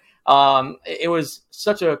 But it was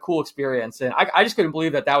such a cool experience. And I just couldn't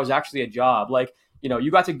believe that was actually a job. Like,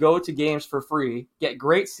 you got to go to games for free, get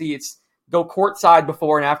great seats, go courtside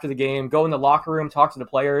before and after the game, go in the locker room, talk to the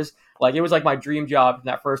players. Like, it was like my dream job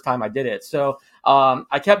that first time I did it. So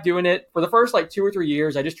I kept doing it for the first 2 or 3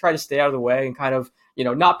 years. I just tried to stay out of the way and kind of,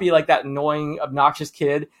 not be like that annoying, obnoxious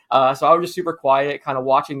kid. So I was just super quiet, kind of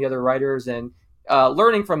watching the other writers and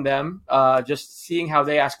learning from them, just seeing how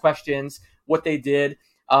they asked questions, what they did.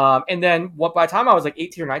 And then by the time I was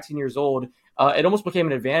 18 or 19 years old, it almost became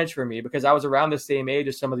an advantage for me because I was around the same age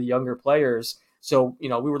as some of the younger players. So, we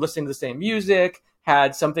were listening to the same music,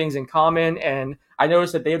 had some things in common. And I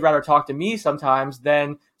noticed that they'd rather talk to me sometimes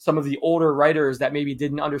than some of the older writers that maybe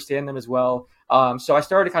didn't understand them as well. So I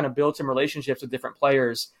started to kind of build some relationships with different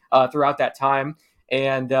players throughout that time.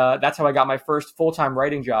 And that's how I got my first full-time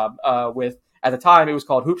writing job at the time, it was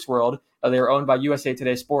called Hoops World. They were owned by USA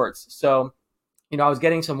Today Sports. So, I was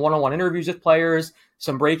getting some one-on-one interviews with players,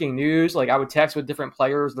 some breaking news. Like I would text with different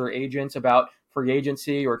players, their agents about free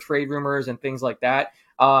agency or trade rumors and things like that.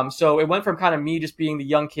 So it went from kind of me just being the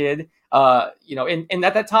young kid, and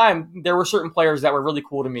at that time, there were certain players that were really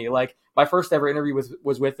cool to me. Like my first ever interview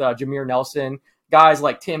was with Jameer Nelson, guys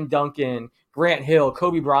like Tim Duncan, Grant Hill,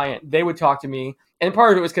 Kobe Bryant. They would talk to me. And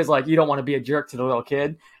part of it was because you don't want to be a jerk to the little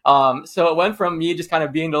kid. So it went from me just kind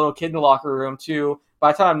of being the little kid in the locker room to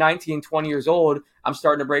by the time I'm 19, 20 years old, I'm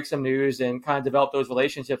starting to break some news and kind of develop those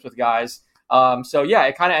relationships with guys. So yeah,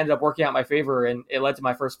 it kind of ended up working out in my favor, and it led to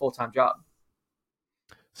my first full-time job.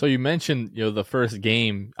 So you mentioned, the first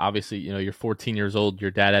game, obviously, you're 14 years old, your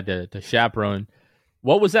dad had to chaperone.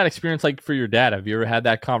 What was that experience like for your dad? Have you ever had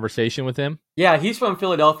that conversation with him? Yeah, he's from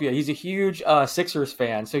Philadelphia. He's a huge Sixers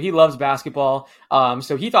fan, so he loves basketball.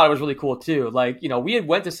 So he thought it was really cool too. We had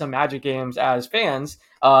went to some Magic games as fans.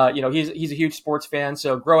 He's a huge sports fan.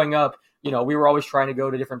 So growing up, we were always trying to go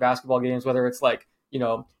to different basketball games, whether it's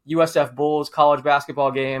USF Bulls, college basketball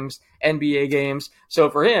games, NBA games. So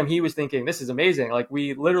for him, he was thinking, this is amazing.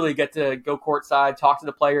 We literally get to go courtside, talk to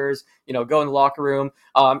the players, go in the locker room.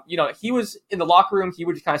 He was in the locker room. He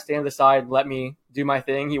would just kind of stand to the side, let me do my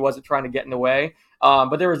thing. He wasn't trying to get in the way.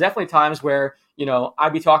 But there was definitely times where,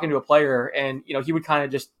 I'd be talking to a player and, he would kind of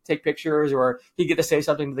just take pictures or he'd get to say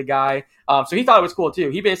something to the guy. So he thought it was cool too.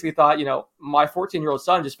 He basically thought, my 14-year-old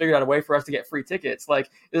son just figured out a way for us to get free tickets. This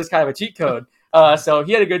is kind of a cheat code. So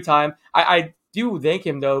he had a good time. I do thank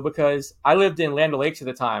him though, because I lived in Land O'Lakes at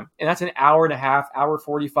the time, and that's an hour and a half,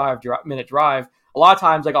 45-minute drive. A lot of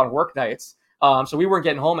times on work nights. So we weren't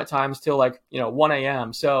getting home at times till 1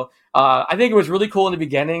 a.m. So I think it was really cool in the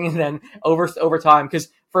beginning, and then over time, because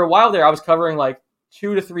for a while there I was covering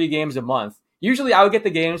 2 to 3 games a month. Usually I would get the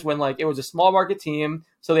games when it was a small market team,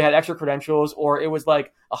 so they had extra credentials, or it was a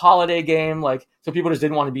holiday game, so people just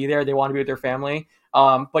didn't want to be there. They wanted to be with their family.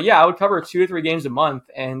 But yeah, I would cover 2 or 3 games a month,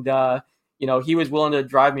 and he was willing to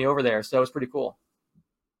drive me over there, so it was pretty cool.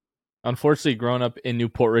 Unfortunately, growing up in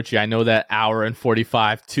Newport Richey, I know that hour and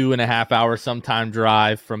 45, 2.5 hour sometime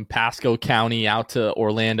drive from Pasco County out to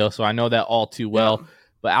Orlando, so I know that all too well. Yeah.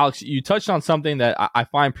 But Alex, you touched on something that I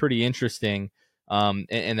find pretty interesting,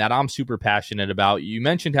 and that I'm super passionate about. You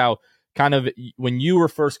mentioned how kind of when you were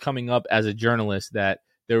first coming up as a journalist, that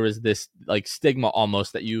there was this stigma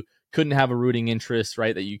almost that you couldn't have a rooting interest,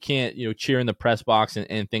 right? That you can't, cheer in the press box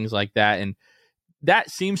and things like that. And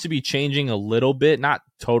that seems to be changing a little bit, not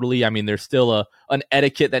totally. I mean, there's still an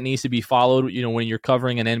etiquette that needs to be followed, when you're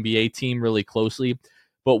covering an NBA team really closely.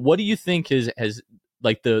 But what do you think has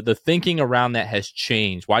the thinking around that has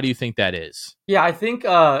changed? Why do you think that is? Yeah, I think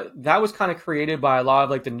that was kind of created by a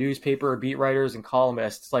lot of the newspaper beat writers and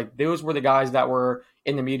columnists. Those were the guys that were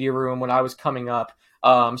in the media room when I was coming up.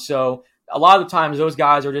 So a lot of the times those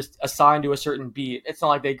guys are just assigned to a certain beat. It's not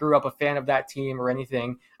like they grew up a fan of that team or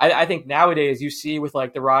anything. I think nowadays you see with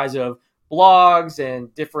the rise of blogs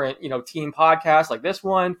and different, team podcasts like this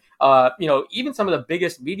one, even some of the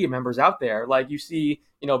biggest media members out there, you see,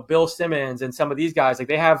 Bill Simmons and some of these guys,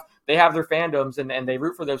 they have their fandoms and they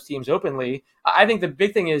root for those teams openly. I think the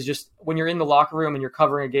big thing is just when you're in the locker room and you're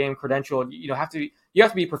covering a game credentialed, you have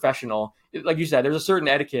to be professional. Like you said, there's a certain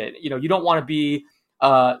etiquette. You don't want to be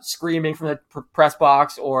screaming from the press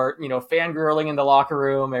box or, fangirling in the locker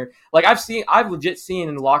room, or I've legit seen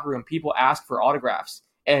in the locker room people ask for autographs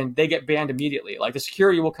and they get banned immediately. The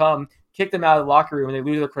security will come, kick them out of the locker room and they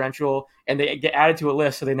lose their credential and they get added to a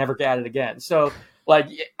list so they never get added again. So like,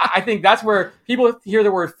 I think that's where people hear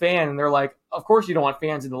the word fan and they're like, of course you don't want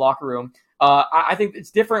fans in the locker room. I think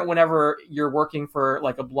it's different whenever you're working for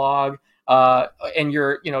like a blog and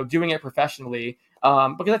you're, doing it professionally.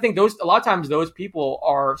 Because I think a lot of times those people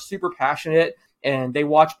are super passionate and they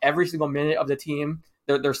watch every single minute of the team,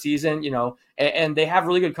 their season, and they have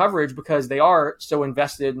really good coverage because they are so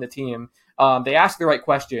invested in the team. They ask the right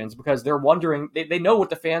questions because they're wondering, they know what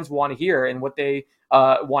the fans want to hear and what they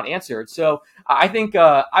want answered. So I think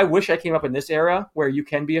I wish I came up in this era where you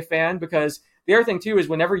can be a fan, because the other thing too is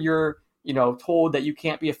whenever you're, told that you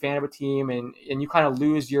can't be a fan of a team and you kind of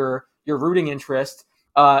lose your rooting interest,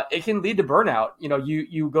 it can lead to burnout.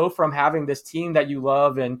 You go from having this team that you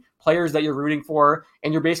love and players that you're rooting for,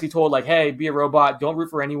 and you're basically told like, hey, be a robot, don't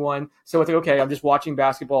root for anyone. So it's like, okay, I'm just watching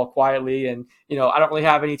basketball quietly and, I don't really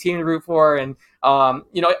have any team to root for. And,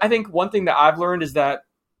 I think one thing that I've learned is that,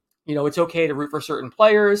 it's okay to root for certain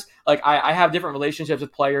players. Like I have different relationships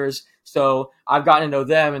with players, so I've gotten to know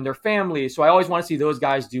them and their families. So I always want to see those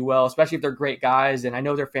guys do well, especially if they're great guys and I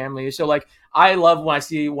know their families. So like, I love when I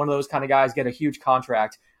see one of those kind of guys get a huge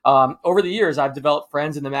contract. Over the years, I've developed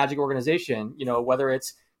friends in the Magic organization, whether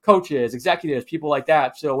it's coaches, executives, people like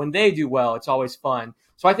that. So when they do well, it's always fun.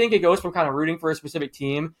 So I think it goes from kind of rooting for a specific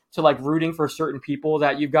team to like rooting for certain people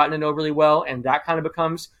that you've gotten to know really well. And that kind of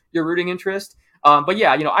becomes your rooting interest. But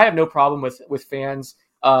yeah, I have no problem with fans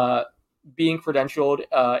being credentialed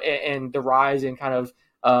and the rise and kind of,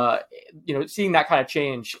 seeing that kind of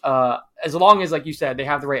change. As long as, like you said, they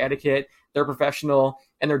have the right etiquette, they're professional,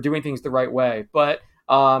 and they're doing things the right way. But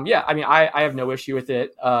yeah, I mean, I have no issue with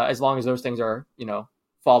it as long as those things are,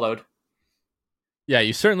 followed. Yeah,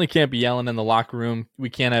 you certainly can't be yelling in the locker room. We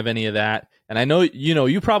can't have any of that. And I know,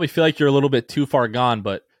 you probably feel like you're a little bit too far gone,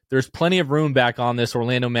 but there's plenty of room back on this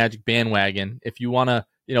Orlando Magic bandwagon. If you want to,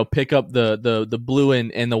 pick up the blue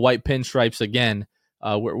and the white pinstripes again,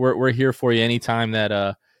 we're here for you anytime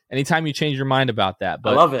you change your mind about that.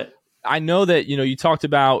 But I love it. I know that, you talked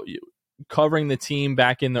about covering the team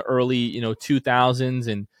back in the early, 2000s,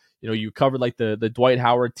 and, you covered like the Dwight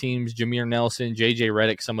Howard teams, Jameer Nelson, JJ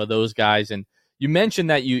Redick, some of those guys. And you mentioned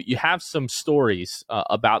that you have some stories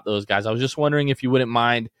about those guys. I was just wondering if you wouldn't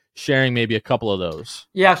mind sharing maybe a couple of those.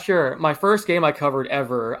 Yeah, sure. My first game I covered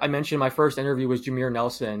ever, I mentioned my first interview was Jameer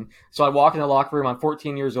Nelson. So I walk in the locker room, I'm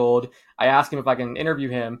 14 years old. I asked him if I can interview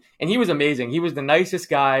him, and he was amazing. He was the nicest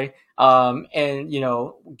guy,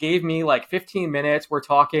 and, gave me like 15 minutes. We're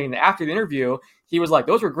talking. And after the interview, he was like,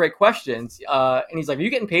 those were great questions. And he's like, are you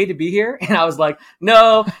getting paid to be here? And I was like,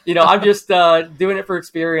 no, I'm just doing it for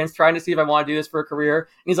experience, trying to see if I want to do this for a career. And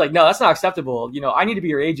he's like, no, that's not acceptable. I need to be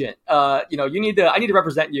your agent. I need to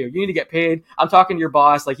represent you. You need to get paid. I'm talking to your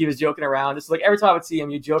boss. Like, he was joking around. It's like every time I would see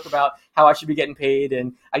him, you joke about how I should be getting paid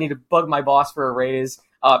and I need to bug my boss for a raise.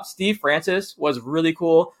 Steve Francis was really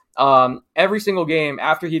cool. Every single game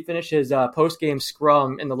after he finished his post-game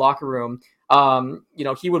scrum in the locker room,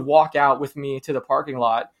 he would walk out with me to the parking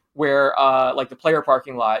lot where, like the player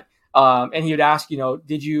parking lot. And he would ask,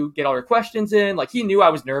 did you get all your questions in? Like, he knew I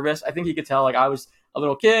was nervous. I think he could tell, like, I was a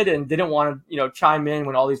little kid and didn't want to, chime in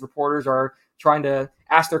when all these reporters are trying to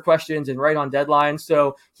ask their questions and write on deadlines.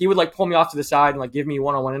 So he would like pull me off to the side and like give me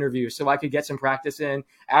one-on-one interviews so I could get some practice in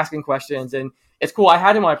asking questions. And it's cool. I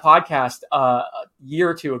had him on my podcast a year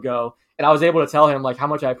or two ago, and I was able to tell him like how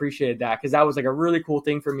much I appreciated that, because that was like a really cool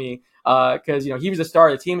thing for me. Because he was a star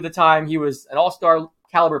of the team at the time. He was an all-star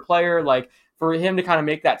caliber player. Like, for him to kind of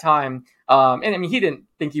make that time, and I mean, he didn't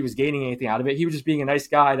think he was gaining anything out of it. He was just being a nice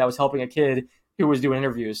guy that was helping a kid who was doing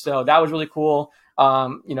interviews. So that was really cool.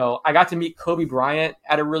 I got to meet Kobe Bryant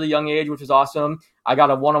at a really young age, which was awesome. I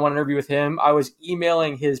got a one-on-one interview with him. I was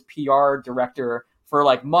emailing his PR director for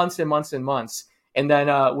like months and months and months. And then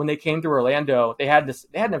when they came to Orlando, they had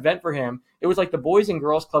an event for him. It was like the Boys and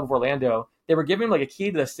Girls Club of Orlando. They were giving him like a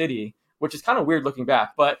key to the city, which is kind of weird looking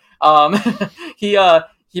back. But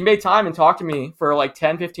he made time and talked to me for like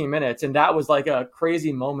 10, 15 minutes. And that was like a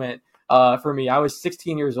crazy moment for me. I was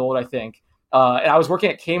 16 years old, I think. And I was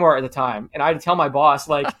working at Kmart at the time. And I had to tell my boss,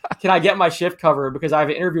 like, can I get my shift covered because I have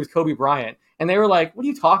an interview with Kobe Bryant? And they were like, what are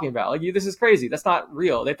you talking about? Like, this is crazy. That's not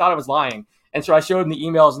real. They thought I was lying. And so I showed them the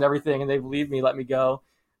emails and everything, and they believed me, let me go.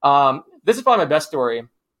 This is probably my best story.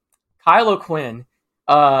 Kyle O'Quinn,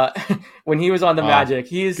 when he was on the Magic,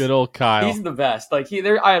 he's good old Kyle. He's the best. Like,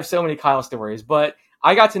 I have so many Kyle stories, but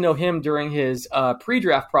I got to know him during his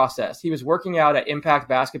pre-draft process. He was working out at Impact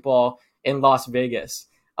Basketball in Las Vegas.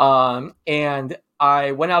 And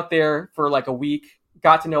I went out there for like a week,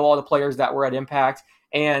 got to know all the players that were at Impact.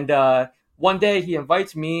 And one day he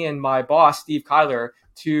invites me and my boss, Steve Kyler,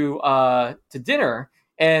 to dinner.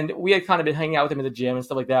 And we had kind of been hanging out with him in the gym and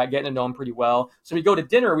stuff like that, getting to know him pretty well. So we go to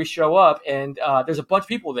dinner, we show up, and there's a bunch of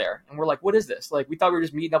people there. And we're like, what is this? Like, we thought we were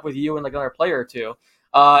just meeting up with you and like another player or two.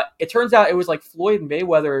 It turns out it was like Floyd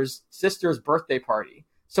Mayweather's sister's birthday party.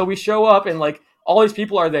 So we show up and like all these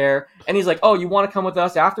people are there. And he's like, oh, you want to come with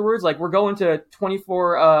us afterwards? Like, we're going to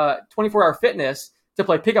 24-hour fitness to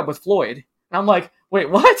play pickup with Floyd. And I'm like, wait,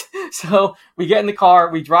 what? So we get in the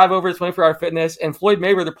car, we drive over to 24-hour fitness, and Floyd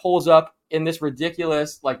Mayweather pulls up in this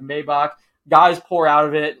ridiculous like Maybach. Guys pour out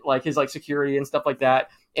of it, like his like security and stuff like that.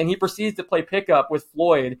 And he proceeds to play pickup with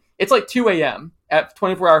Floyd. It's like 2 a.m. at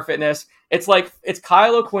 24-hour fitness. It's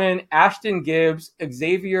Kyle O'Quinn, Ashton Gibbs,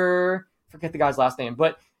 Xavier, forget the guy's last name,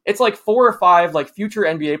 but it's like 4 or 5 like future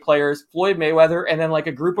NBA players, Floyd Mayweather, and then like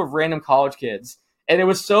a group of random college kids. And it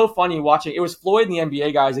was so funny watching. It was Floyd and the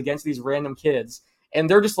NBA guys against these random kids. And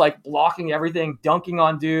they're just like blocking everything, dunking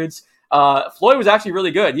on dudes. Floyd was actually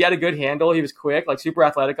really good. He had a good handle. He was quick, like super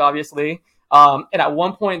athletic, obviously. And at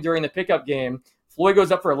one point during the pickup game, Floyd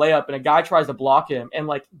goes up for a layup and a guy tries to block him and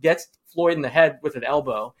like gets Floyd in the head with an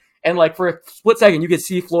elbow. And like for a split second, you could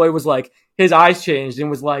see Floyd was like, his eyes changed and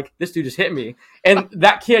was like, this dude just hit me. And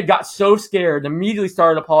that kid got so scared and immediately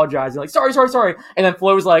started apologizing, like, sorry. And then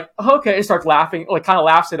Floyd was like, oh, okay, and starts laughing, like kind of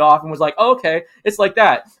laughs it off and was like, oh, okay, it's like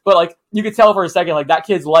that. But like, you could tell for a second, like that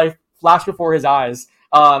kid's life flashed before his eyes.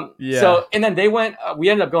 So, and then we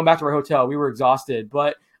ended up going back to our hotel. We were exhausted,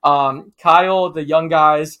 but Kyle, the young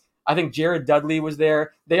guys, I think Jared Dudley was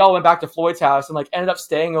there. They all went back to Floyd's house and like ended up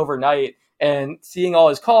staying overnight and seeing all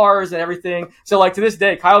his cars and everything. So like to this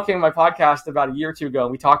day, Kyle came on my podcast about a year or two ago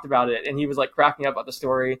and we talked about it and he was like cracking up about the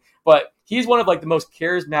story. But he's one of like the most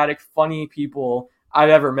charismatic, funny people I've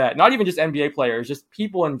ever met. Not even just NBA players, just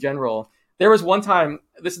people in general. There was one time,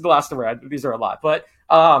 this is the last story, these are a lot, but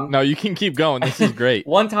no, you can keep going. This is great.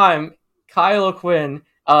 One time, Kyle O'Quinn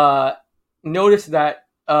noticed that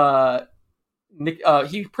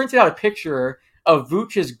he printed out a picture of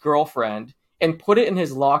Vooch's girlfriend and put it in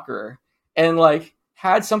his locker and like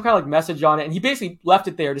had some kind of like message on it. And he basically left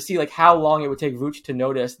it there to see like how long it would take Vooch to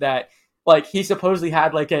notice that like he supposedly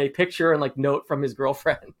had like a picture and like note from his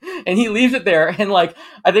girlfriend. And he leaves it there and like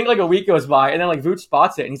I think like a week goes by and then like Vooch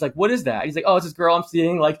spots it and he's like, what is that? He's like, oh, it's this girl I'm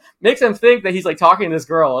seeing. Like makes him think that he's like talking to this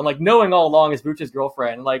girl and like knowing all along is Vooch's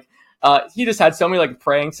girlfriend. And like he just had so many like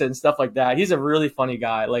pranks and stuff like that. He's a really funny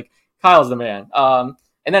guy. Like Kyle's the man.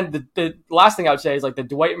 And then the last thing I would say is like the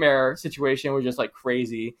Dwight Mayer situation was just like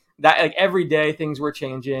crazy. That like every day things were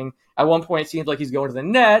changing. At one point it seemed like he's going to the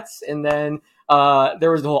Nets, and then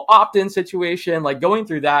there was the whole opt-in situation. Like going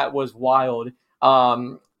through that was wild.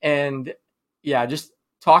 And yeah, just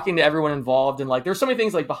talking to everyone involved and like there's so many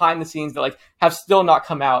things like behind the scenes that like have still not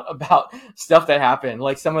come out about stuff that happened.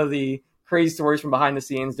 Like some of the crazy stories from behind the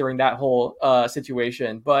scenes during that whole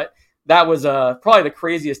situation. But that was probably the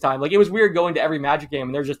craziest time. Like it was weird going to every Magic game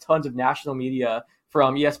and there's just tons of national media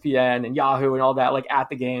from ESPN and Yahoo and all that like at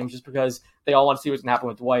the games just because they all want to see what's going to happen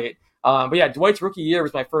with Dwight. But yeah, Dwight's rookie year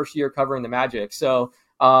was my first year covering the Magic. So,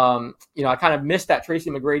 you know, I kind of missed that Tracy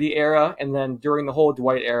McGrady era. And then during the whole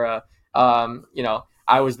Dwight era, you know,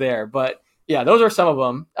 I was there. But yeah, those are some of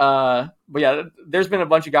them. But yeah, there's been a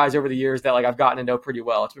bunch of guys over the years that like I've gotten to know pretty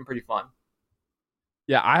well. It's been pretty fun.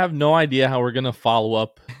 Yeah, I have no idea how we're going to follow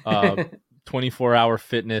up 24-hour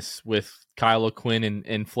fitness with Kyle O'Quinn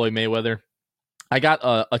and Floyd Mayweather. I got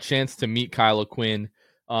a chance to meet Kyle O'Quinn.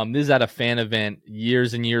 This is at a fan event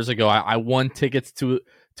years and years ago. I won tickets to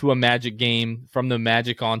a Magic game from the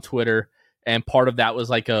Magic on Twitter, and part of that was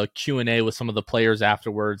like a Q&A with some of the players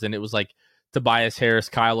afterwards, and it was like Tobias Harris,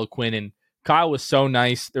 Kyle O'Quinn, and Kyle was so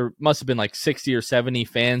nice. There must have been like 60 or 70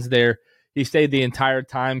 fans there. He stayed the entire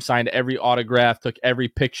time, signed every autograph, took every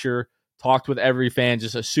picture, talked with every fan,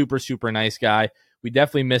 just a super, super nice guy. We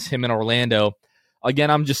definitely miss him in Orlando. Again,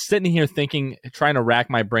 I'm just sitting here thinking, trying to rack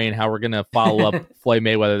my brain how we're going to follow up Floyd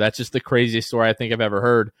Mayweather. That's just the craziest story I think I've ever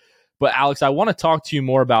heard. But Alex, I want to talk to you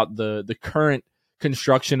more about the current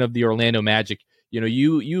construction of the Orlando Magic. You know,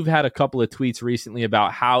 you've had a couple of tweets recently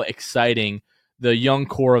about how exciting the young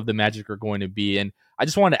core of the Magic are going to be. And I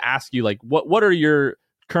just wanted to ask you, like, what are your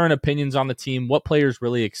current opinions on the team? What players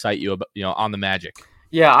really excite you about, you know, on the Magic?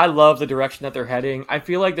 Yeah, I love the direction that they're heading. I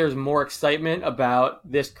feel like there's more excitement about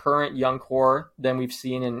this current young core than we've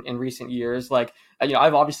seen in recent years. Like, you know,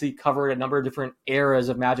 I've obviously covered a number of different eras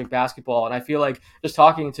of Magic basketball, and I feel like just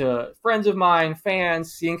talking to friends of mine,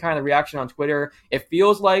 fans, seeing kind of reaction on Twitter, it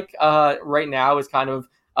feels like right now is kind of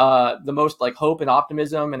the most like hope and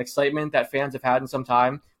optimism and excitement that fans have had in some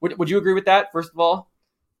time. Would you agree with that, first of all?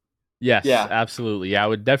 Yes, yeah, absolutely. Yeah, I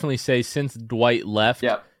would definitely say since Dwight left,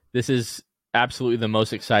 this is absolutely the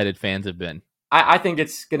most excited fans have been. I think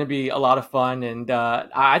it's going to be a lot of fun, and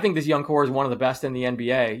I think this young core is one of the best in the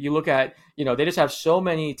NBA. You look at, they just have so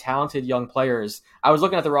many talented young players. I was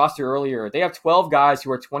looking at the roster earlier. They have 12 guys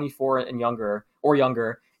who are 24 and younger,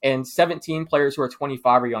 and 17 players who are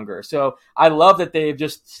 25 or younger. So I love that they've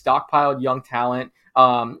just stockpiled young talent.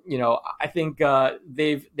 I think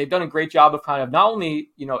they've done a great job of kind of not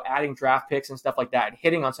only, adding draft picks and stuff like that, and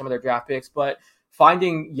hitting on some of their draft picks, but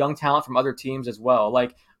finding young talent from other teams as well.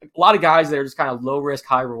 Like a lot of guys that are just kind of low risk,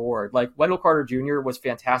 high reward. Like Wendell Carter Jr. was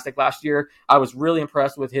fantastic last year. I was really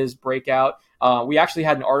impressed with his breakout. We actually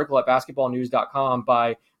had an article at basketballnews.com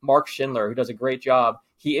by Mark Schindler, who does a great job.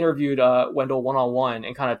 He interviewed Wendell one-on-one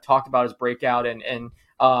and kind of talked about his breakout and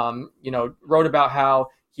wrote about how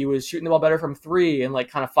he was shooting the ball better from three and like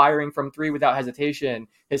kind of firing from three without hesitation.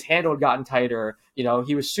 His handle had gotten tighter.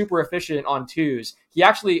 He was super efficient on twos. He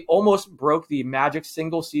actually almost broke the Magic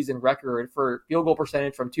single season record for field goal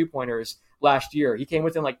percentage from 2-pointers last year. He came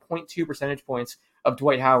within like 0.2 percentage points of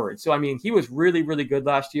Dwight Howard. So, I mean, he was really, really good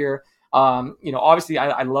last year. Obviously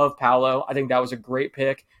I love Paolo. I think that was a great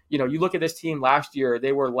pick. You look at this team last year,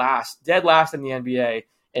 they were dead last in the NBA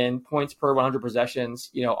in points per 100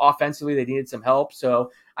 possessions. Offensively, they needed some help.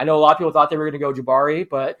 So I know a lot of people thought they were going to go Jabari,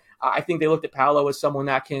 but I think they looked at Paolo as someone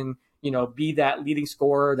that can, be that leading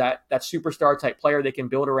scorer, that superstar type player they can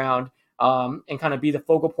build around and kind of be the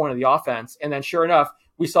focal point of the offense. And then sure enough,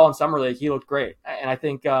 we saw in Summer League, he looked great. And I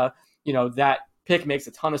think, that pick makes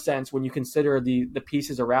a ton of sense when you consider the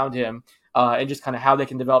pieces around him and just kind of how they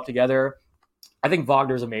can develop together. I think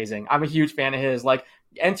Wagner's amazing. I'm a huge fan of his. Like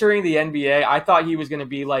entering the NBA, I thought he was going to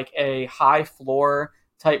be like a high floor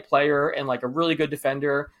type player and like a really good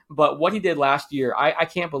defender. But what he did last year, I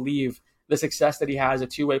can't believe the success that he has as a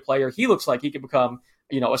two-way player. He looks like he could become,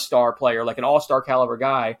 a star player, like an all-star caliber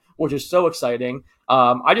guy, which is so exciting.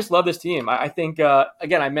 I just love this team. I think,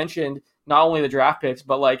 again, I mentioned not only the draft picks,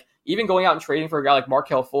 but like even going out and trading for a guy like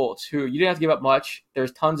Markelle Fultz, who you didn't have to give up much.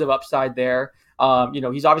 There's tons of upside there.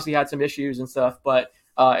 He's obviously had some issues and stuff, but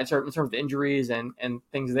in terms of injuries and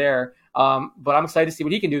things there. But I'm excited to see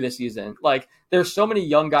what he can do this season. Like there's so many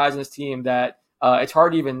young guys in this team that it's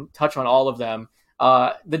hard to even touch on all of them.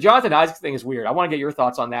 The Jonathan Isaac thing is weird. I want to get your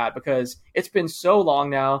thoughts on that because it's been so long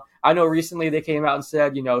now. I know recently they came out and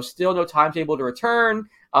said, still no timetable to return.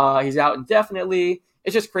 He's out indefinitely.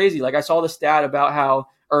 It's just crazy. Like I saw the stat about how,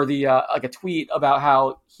 or the like a tweet about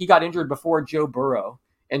how he got injured before Joe Burrow,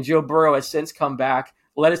 and Joe Burrow has since come back,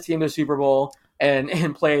 led his team to the Super Bowl,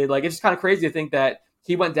 and played. Like it's just kind of crazy to think that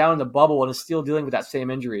he went down in the bubble and is still dealing with that same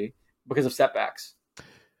injury because of setbacks.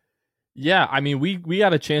 Yeah, I mean, we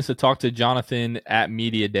got a chance to talk to Jonathan at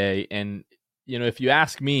Media Day, and if you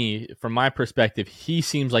ask me, from my perspective, he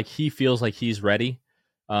seems like he feels like he's ready.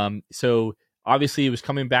 So obviously, he was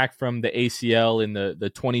coming back from the ACL in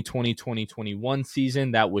the 2020-2021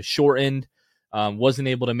 season that was shortened, wasn't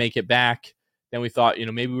able to make it back. Then we thought,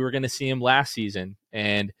 maybe we were going to see him last season,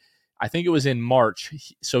 and I think it was in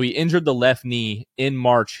March. So he injured the left knee in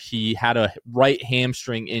March. He had a right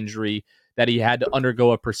hamstring injury that he had to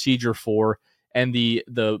undergo a procedure for, and the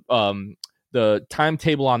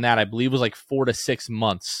timetable on that, I believe, was like 4 to 6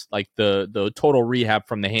 months, like the total rehab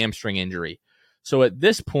from the hamstring injury. So at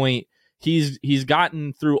this point, he's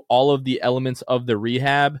gotten through all of the elements of the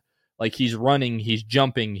rehab. Like he's running, he's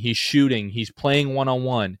jumping, he's shooting, he's playing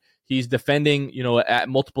one-on-one, he's defending, at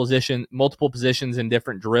multiple positions in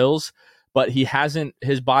different drills. But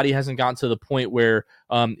his body hasn't gotten to the point where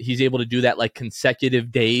he's able to do that like consecutive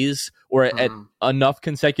days or at enough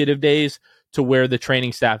consecutive days to where the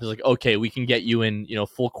training staff is like, okay, we can get you in,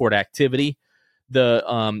 full court activity.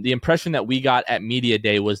 The impression that we got at Media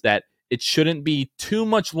Day was that it shouldn't be too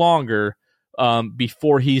much longer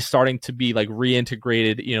before he's starting to be like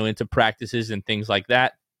reintegrated, into practices and things like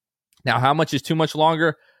that. Now, how much is too much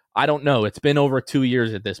longer? I don't know. It's been over 2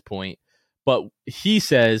 years at this point, but he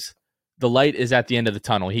says the light is at the end of the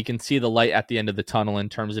tunnel. He can see the light at the end of the tunnel in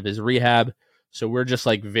terms of his rehab. So we're just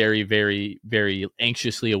like very, very, very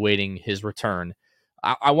anxiously awaiting his return.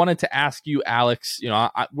 I wanted to ask you, Alex,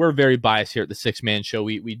 we're very biased here at the Six Man Show.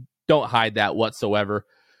 We don't hide that whatsoever.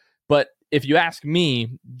 But if you ask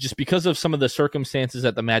me, just because of some of the circumstances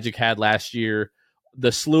that the Magic had last year,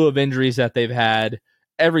 the slew of injuries that they've had,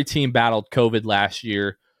 every team battled COVID last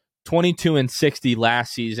year, 22-60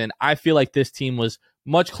 last season. I feel like this team was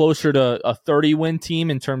much closer to a 30-win team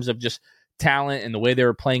in terms of just talent and the way they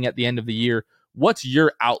were playing at the end of the year. What's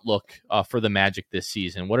your outlook for the Magic this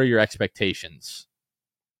season? What are your expectations?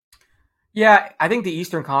 Yeah, I think the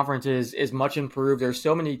Eastern Conference is much improved. There's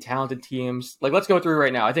so many talented teams. Like, let's go through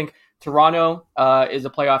right now. I think Toronto is a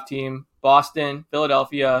playoff team. Boston,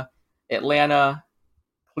 Philadelphia, Atlanta,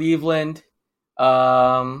 Cleveland,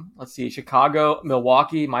 Let's see, Chicago,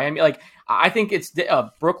 Milwaukee, Miami. Like I think it's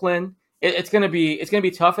Brooklyn. It's gonna be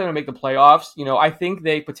tough for them to make the playoffs. I think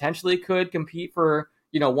they potentially could compete for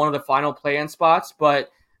one of the final play-in spots, but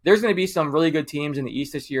there's going to be some really good teams in the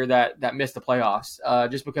East this year that missed the playoffs,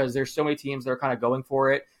 just because there's so many teams that are kind of going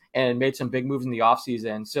for it and made some big moves in the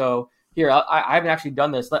offseason. So here, I haven't actually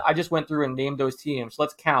done this. I just went through and named those teams.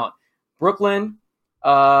 Let's count: Brooklyn,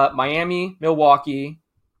 Miami, Milwaukee,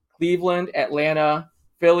 Cleveland, Atlanta,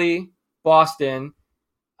 Philly, Boston,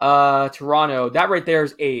 Toronto. That right there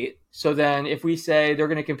is 8. So then if we say they're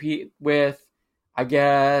going to compete with, I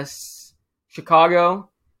guess, Chicago,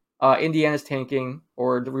 Indiana's tanking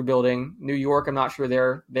or rebuilding. New York, I'm not sure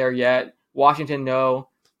they're there yet. Washington, no.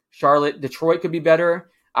 Charlotte, Detroit could be better.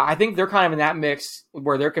 I think they're kind of in that mix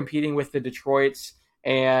where they're competing with the Detroits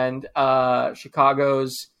and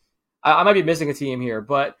Chicago's. I might be missing a team here,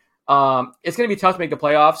 but it's going to be tough to make the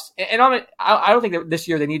playoffs. And I don't think that this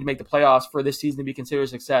year they need to make the playoffs for this season to be considered a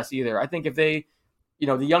success either. I think if they,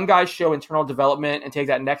 the young guys show internal development and take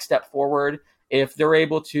that next step forward, if they're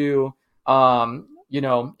able to,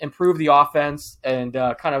 improve the offense and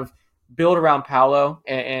kind of build around Paolo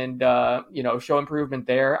and show improvement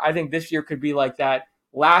there, I think this year could be like that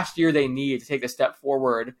last year they need to take a step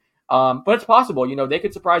forward. But it's possible, they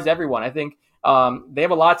could surprise everyone. I think they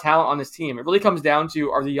have a lot of talent on this team. It really comes down to,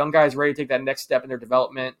 are the young guys ready to take that next step in their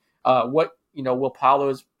development? What will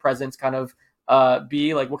Paolo's presence kind of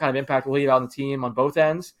be like? What kind of impact will he have on the team on both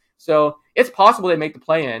ends? So it's possible they make the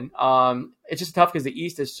play-in. It's just tough because the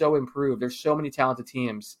East is so improved. There's so many talented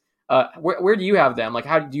teams. Where do you have them? Like,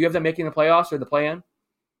 how do you have them making the playoffs or the play-in?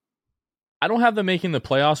 I don't have them making the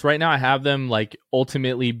playoffs right now. I have them like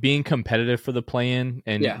ultimately being competitive for the play-in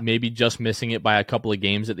and maybe just missing it by a couple of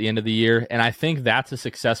games at the end of the year. And I think that's a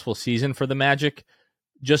successful season for the Magic,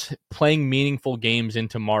 just playing meaningful games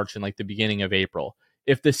into March and like the beginning of April.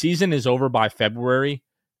 If the season is over by February,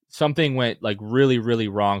 something went like really, really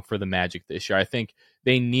wrong for the Magic this year. I think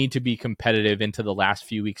they need to be competitive into the last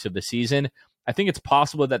few weeks of the season. I think it's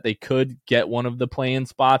possible that they could get one of the play-in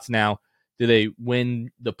spots. Now, do they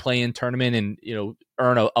win the play-in tournament and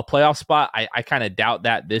earn a playoff spot? I kind of doubt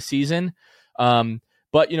that this season. But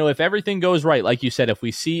if everything goes right, like you said, if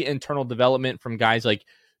we see internal development from guys like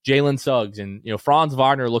Jalen Suggs and Franz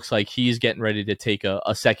Wagner looks like he's getting ready to take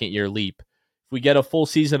a second-year leap. If we get a full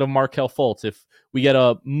season of Markelle Fultz, if we get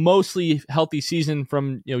a mostly healthy season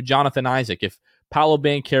from Jonathan Isaac, if Paolo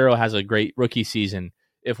Banchero has a great rookie season,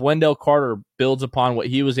 if Wendell Carter builds upon what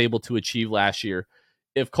he was able to achieve last year,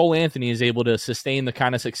 if Cole Anthony is able to sustain the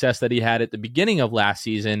kind of success that he had at the beginning of last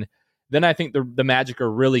season, then I think the Magic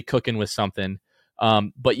are really cooking with something.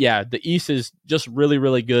 But yeah, the East is just really,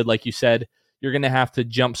 really good. Like you said, you're going to have to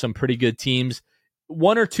jump some pretty good teams.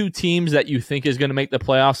 One or two teams that you think is going to make the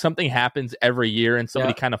playoffs, something happens every year and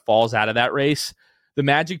somebody kind of falls out of that race. The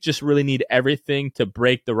Magic just really need everything to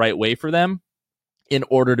break the right way for them in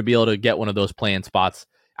order to be able to get one of those play-in spots.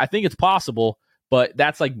 I think it's possible, but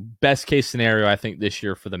that's like best case scenario, I think, this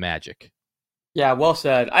year for the Magic. Yeah, well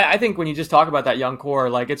said. I think when you just talk about that young core,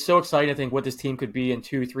 like it's so exciting to think what this team could be in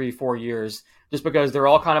 2, 3, 4 years, just because they're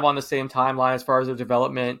all kind of on the same timeline as far as their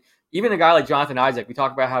development. Even a guy like Jonathan Isaac, we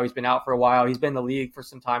talk about how he's been out for a while. He's been in the league for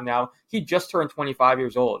some time now. He just turned 25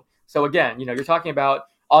 years old. So again, you're talking about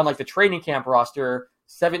on like the training camp roster,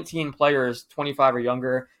 17 players, 25 or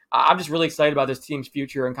younger. I'm just really excited about this team's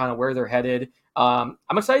future and kind of where they're headed. I'm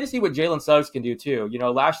excited to see what Jalen Suggs can do too.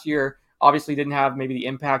 Last year obviously didn't have maybe the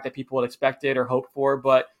impact that people had expected or hoped for,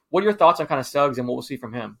 but what are your thoughts on kind of Suggs and what we'll see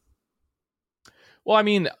from him? Well, I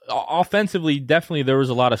mean, offensively, definitely there was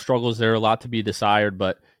a lot of struggles there, a lot to be desired,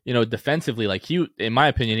 but defensively, like in my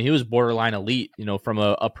opinion, he was borderline elite, from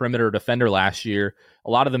a perimeter defender last year.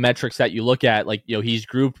 A lot of the metrics that you look at, like, he's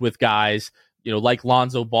grouped with guys, like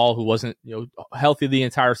Lonzo Ball, who wasn't, healthy the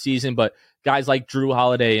entire season, but guys like Drew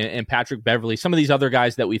Holiday and Patrick Beverley, some of these other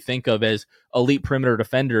guys that we think of as elite perimeter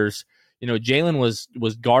defenders, Jalen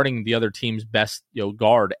was guarding the other team's best,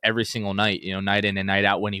 guard every single night, night in and night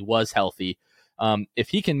out when he was healthy. If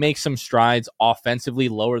he can make some strides offensively,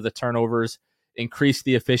 lower the turnovers, increase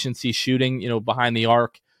the efficiency shooting, behind the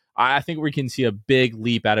arc, I think we can see a big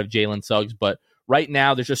leap out of Jalen Suggs. But right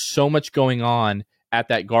now, there's just so much going on at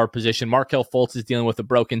that guard position. Markelle Fultz is dealing with a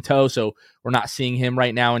broken toe, so we're not seeing him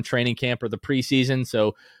right now in training camp or the preseason.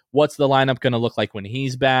 So what's the lineup going to look like when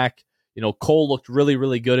he's back? Cole looked really,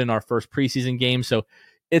 really good in our first preseason game. So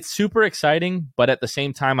it's super exciting, but at the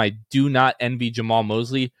same time, I do not envy Jamal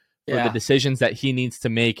Mosley for the decisions that he needs to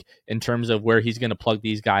make in terms of where he's going to plug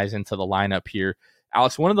these guys into the lineup here.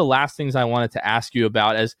 Alex, one of the last things I wanted to ask you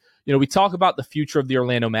about is, we talk about the future of the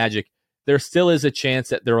Orlando Magic. there still is a chance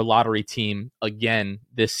that they're a lottery team again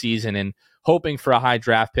this season, and hoping for a high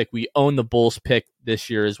draft pick. We own the Bulls pick this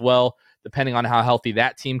year as well. Depending on how healthy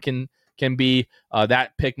that team can be,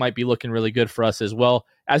 that pick might be looking really good for us as well.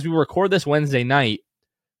 As we record this Wednesday night,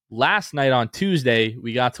 last night on Tuesday,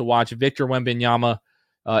 we got to watch Victor Wembanyama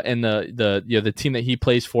and the team that he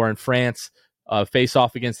plays for in France face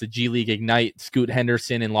off against the G League Ignite, Scoot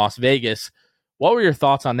Henderson in Las Vegas. What were your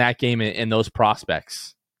thoughts on that game and those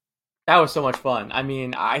prospects? That was so much fun. I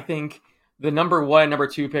mean, I think the number 1, number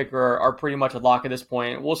 2 pick are pretty much a lock at this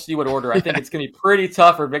point. We'll see what order. I think it's going to be pretty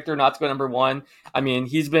tough for Victor not to go number 1. I mean,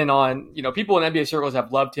 he's been on, people in NBA circles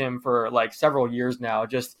have loved him for like several years now,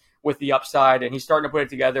 just with the upside, and he's starting to put it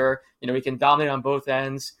together. He can dominate on both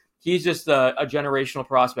ends. He's just a generational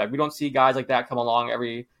prospect. We don't see guys like that come along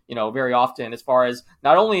very often, as far as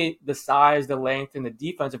not only the size, the length, and the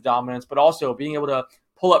defensive dominance, but also being able to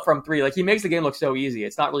pull up from 3. Like, he makes the game look so easy.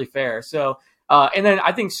 It's not really fair. So, and then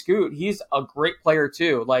I think Scoot, he's a great player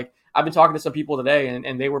too. Like, I've been talking to some people today,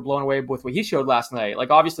 and they were blown away with what he showed last night.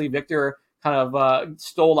 Like, obviously Victor kind of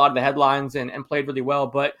stole a lot of the headlines and played really well,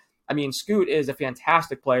 but I mean, Scoot is a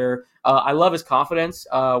fantastic player. I love his confidence.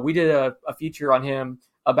 We did a feature on him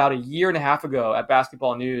about a year and a half ago at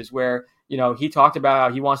Basketball News, where he talked about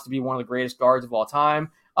how he wants to be one of the greatest guards of all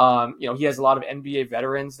time. He has a lot of NBA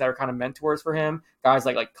veterans that are kind of mentors for him, guys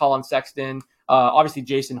like Colin Sexton, obviously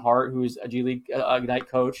Jason Hart, who's a G League Ignite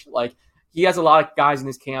coach. Like, he has a lot of guys in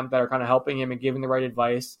his camp that are kind of helping him and giving the right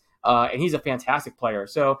advice, and he's a fantastic player.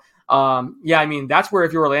 So, I mean, that's where,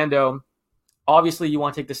 if you're Orlando, obviously you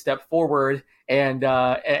want to take the step forward and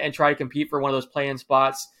try to compete for one of those play-in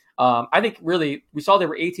spots. I think really we saw they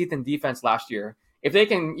were 18th in defense last year. If they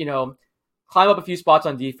can, climb up a few spots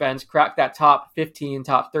on defense, crack that top 15,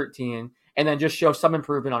 top 13, and then just show some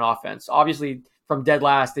improvement on offense. Obviously, from dead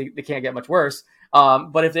last, they can't get much worse.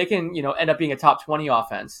 But if they can, end up being a top 20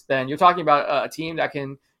 offense, then you're talking about a team that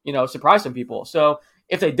can, surprise some people. So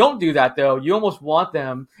if they don't do that, though, you almost want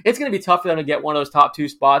them. It's going to be tough for them to get one of those top 2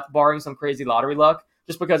 spots, barring some crazy lottery luck,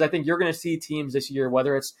 just because I think you're going to see teams this year,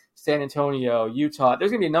 whether it's San Antonio, Utah,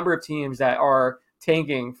 there's going to be a number of teams that are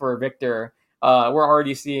tanking for Victor. We're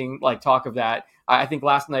already seeing talk of that. I think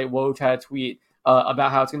last night Woj had a tweet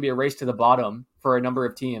about how it's going to be a race to the bottom for a number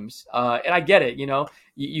of teams. And I get it.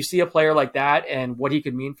 You see a player like that and what he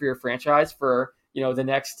could mean for your franchise for, the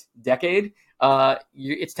next decade.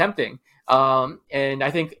 It's tempting. And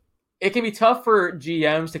I think it can be tough for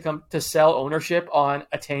GMs to come to sell ownership on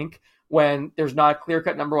a tank when there's not a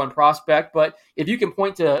clear-cut number 1 prospect. But if you can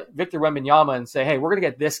point to Victor Wembanyama and say, hey, we're going to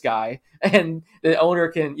get this guy, and the owner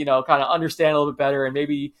can, kind of understand a little bit better, and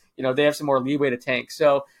maybe, they have some more leeway to tank.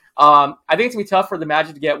 So I think it's going to be tough for the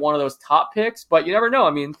Magic to get one of those top picks, but you never know.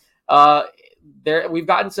 I mean, we've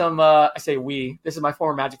gotten some, I say we, this is my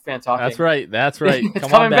former Magic fan talking. That's right. It's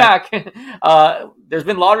coming back. There's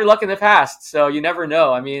been lottery luck in the past, so you never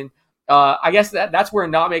know. I mean, I guess that's where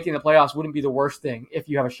not making the playoffs wouldn't be the worst thing if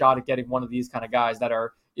you have a shot at getting one of these kind of guys that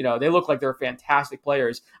are, they look like they're fantastic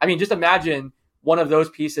players. I mean, just imagine one of those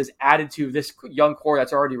pieces added to this young core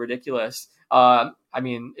that's already ridiculous. I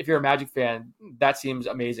mean, if you're a Magic fan, that seems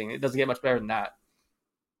amazing. It doesn't get much better than that.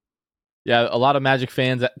 Yeah, a lot of Magic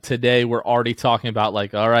fans today were already talking about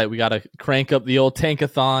all right, we got to crank up the old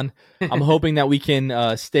tankathon. I'm hoping that we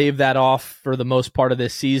can stave that off for the most part of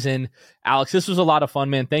this season. Alex, this was a lot of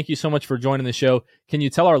fun, man. Thank you so much for joining the show. Can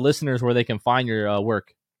you tell our listeners where they can find your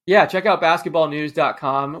work? Yeah, check out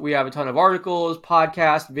basketballnews.com. We have a ton of articles,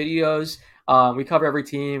 podcasts, videos. We cover every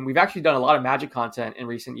team. We've actually done a lot of Magic content in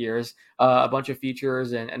recent years, a bunch of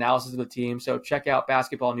features and analysis of the team. So check out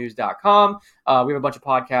basketballnews.com. We have a bunch of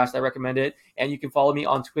podcasts. I recommend it. And you can follow me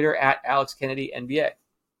on Twitter at AlexKennedyNBA.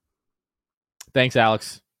 Thanks,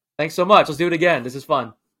 Alex. Thanks so much. Let's do it again. This is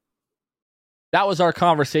fun. That was our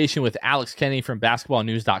conversation with Alex Kennedy from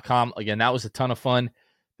basketballnews.com. Again, that was a ton of fun.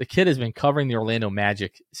 The kid has been covering the Orlando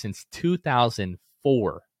Magic since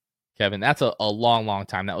 2004. Kevin, that's a long, long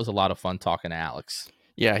time. That was a lot of fun talking to Alex.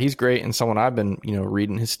 Yeah, he's great, and someone I've been,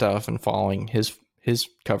 reading his stuff and following his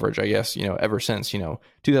coverage, I guess, ever since,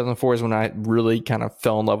 2004 is when I really kind of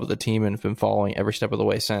fell in love with the team and have been following every step of the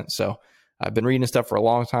way since. So I've been reading his stuff for a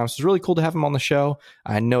long time. So it's really cool to have him on the show.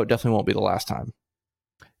 I know it definitely won't be the last time.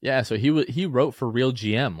 Yeah, so he wrote for Real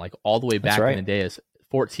GM, all the way back in the day as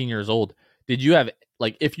 14 years old. Did you have,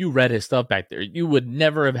 if you read his stuff back there, you would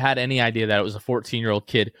never have had any idea that it was a 14-year-old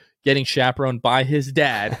kid getting chaperoned by his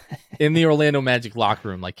dad in the Orlando Magic locker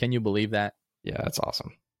room. Can you believe that? Yeah, that's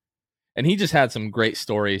awesome. And he just had some great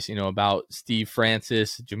stories, about Steve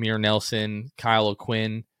Francis, Jameer Nelson, Kyle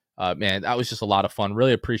O'Quinn. Man, that was just a lot of fun.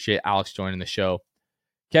 Really appreciate Alex joining the show.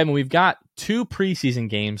 Kevin, we've got 2 preseason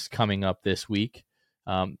games coming up this week.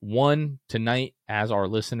 One tonight, as our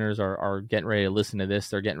listeners are getting ready to listen to this,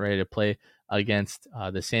 they're getting ready to play against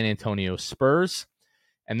the San Antonio Spurs.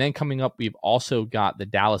 And then coming up, we've also got the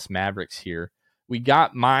Dallas Mavericks here. We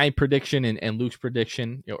got my prediction and Luke's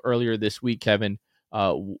prediction earlier this week, Kevin.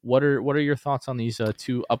 What are your thoughts on these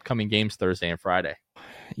 2 upcoming games Thursday and Friday?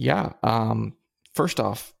 Yeah. First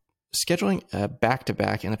off, scheduling a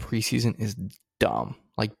back-to-back in the preseason is dumb,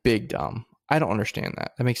 like big dumb. I don't understand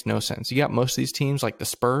that. That makes no sense. You got most of these teams, like the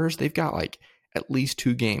Spurs, they've got like at least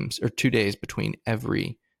 2 games or 2 days between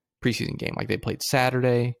every preseason game. Like they played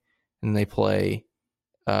Saturday and they play,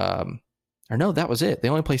 or no, that was it. They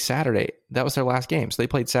only play Saturday. That was their last game. So they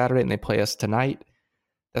played Saturday and they play us tonight.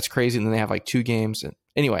 That's crazy. And then they have like 2 games. And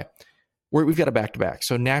anyway, we've got a back-to-back.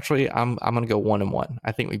 So naturally, I'm going to go 1-1.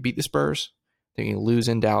 I think we beat the Spurs. I think we lose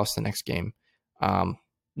in Dallas the next game.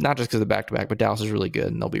 Not just because of the back-to-back, but Dallas is really good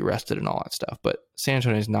and they'll be rested and all that stuff. But San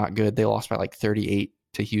Antonio is not good. They lost by like 38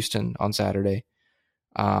 to Houston on Saturday.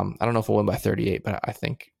 I don't know if we'll win by 38, but I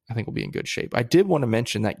think we'll be in good shape. I did want to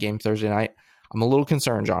mention that game Thursday night. I'm a little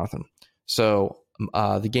concerned, Jonathan. So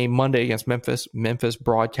the game Monday against Memphis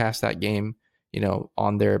broadcast that game,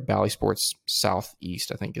 on their Bally Sports Southeast,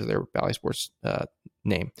 I think is their Bally Sports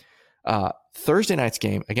name. Thursday night's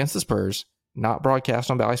game against the Spurs, not broadcast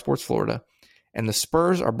on Bally Sports Florida. And the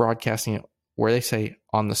Spurs are broadcasting it where they say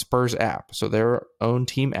on the Spurs app, so their own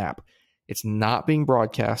team app. It's not being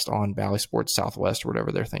broadcast on Bally Sports Southwest or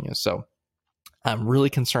whatever their thing is. So I'm really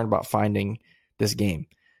concerned about finding this game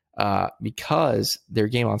because their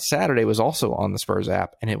game on Saturday was also on the Spurs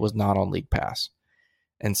app and it was not on League Pass.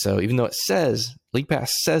 And so even though it says, League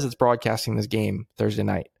Pass says it's broadcasting this game Thursday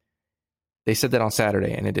night, they said that on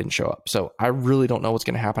Saturday and it didn't show up. So I really don't know what's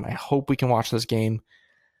going to happen. I hope we can watch this game.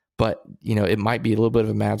 But, it might be a little bit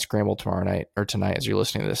of a mad scramble tomorrow night or tonight as you're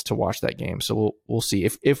listening to this to watch that game. So we'll see.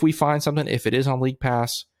 If we find something, if it is on League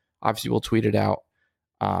Pass, obviously we'll tweet it out.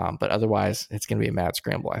 But otherwise, it's going to be a mad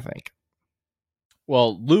scramble, I think.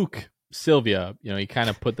 Well, Luke Sylvia, he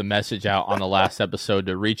kind of put the message out on the last episode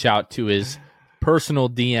to reach out to his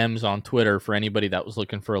personal DMs on Twitter for anybody that was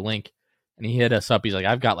looking for a link. And he hit us up. He's like,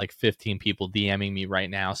 I've got like 15 people DMing me right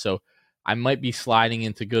now. So I might be sliding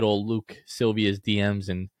into good old Luke Sylvia's DMs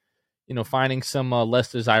and finding some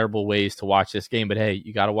less desirable ways to watch this game. But hey,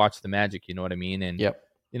 you got to watch the Magic, you know what I mean? And, yep.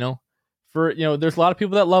 There's a lot of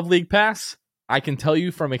people that love League Pass. I can tell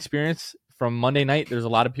you from experience from Monday night, there's a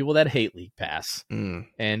lot of people that hate League Pass.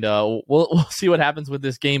 And we'll see what happens with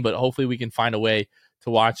this game, but hopefully we can find a way to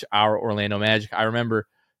watch our Orlando Magic. I remember,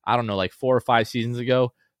 like 4 or 5 seasons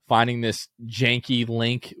ago, finding this janky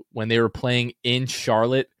link when they were playing in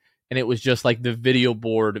Charlotte. And it was just like the video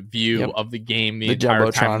board view of the game the entire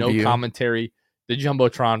time. No view. Commentary. The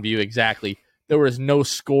Jumbotron view, exactly. There was no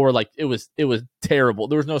score. Like it was terrible.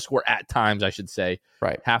 There was no score at times, I should say.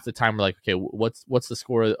 Right. Half the time we're like, okay, what's the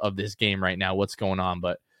score of this game right now? What's going on?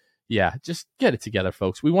 But yeah, just get it together,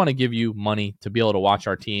 folks. We want to give you money to be able to watch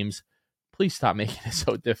our teams. Please stop making it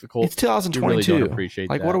so difficult. It's 2022. We really don't appreciate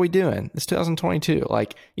that. What are we doing? It's 2022.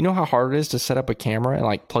 Like, you know how hard it is to set up a camera and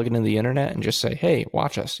like plug it into the internet and just say, hey,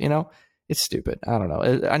 watch us. It's stupid. I don't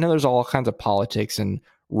know. I know there's all kinds of politics and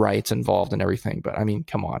rights involved and everything, but I mean,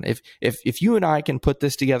 come on. If you and I can put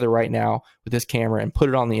this together right now with this camera and put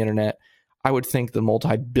it on the internet, I would think the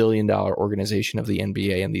multi-billion-dollar organization of the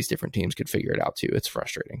NBA and these different teams could figure it out too. It's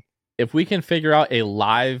frustrating. If we can figure out a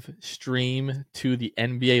live stream to the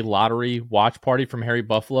NBA lottery watch party from Harry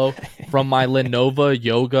Buffalo from my Lenovo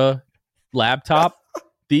Yoga laptop,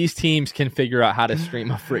 these teams can figure out how to stream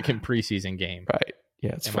a freaking preseason game. Right.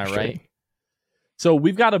 Yeah. It's Am I right? So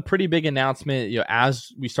we've got a pretty big announcement, as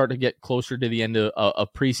we start to get closer to the end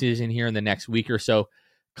of preseason here in the next week or so.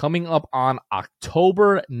 Coming up on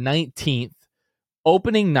October 19th,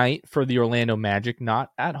 opening night for the Orlando Magic, not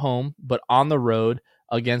at home, but on the road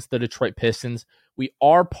against the Detroit Pistons. We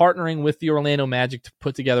are partnering with the Orlando Magic to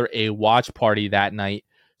put together a watch party that night.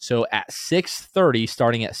 So at 6:30,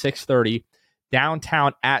 starting at 6:30,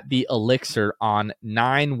 downtown at the Elixir on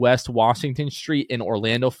 9 West Washington Street in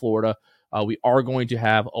Orlando, Florida, we are going to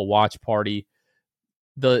have a watch party.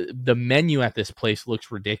 The menu at this place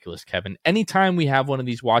looks ridiculous, Kevin. Anytime we have one of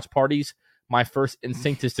these watch parties, my first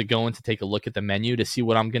instinct is to go in to take a look at the menu to see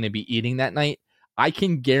what I'm going to be eating that night. I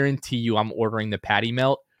can guarantee you I'm ordering the patty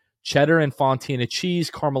melt, cheddar and fontina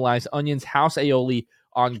cheese, caramelized onions, house aioli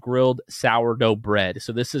on grilled sourdough bread.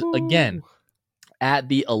 So this is, again, at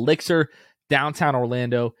the Elixir, downtown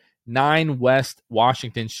Orlando, 9 West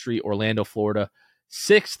Washington Street, Orlando, Florida.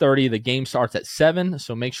 6:30, the game starts at 7,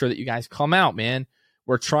 so make sure that you guys come out, man.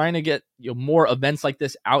 We're trying to get more events like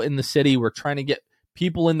this out in the city. We're trying to get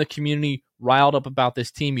people in the community riled up about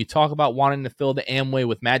this team. You talk about wanting to fill the Amway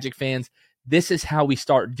with Magic fans. This is how we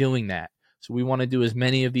start doing that. So we want to do as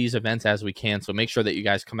many of these events as we can. So make sure that you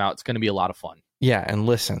guys come out. It's going to be a lot of fun. Yeah, and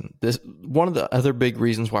listen, this one of the other big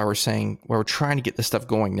reasons why we're trying to get this stuff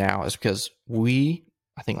going now is because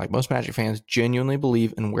I think like most Magic fans, genuinely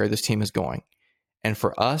believe in where this team is going. And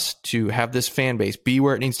for us to have this fan base be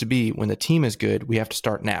where it needs to be when the team is good, we have to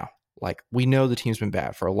start now. Like, we know the team's been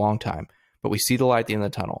bad for a long time, but we see the light at the end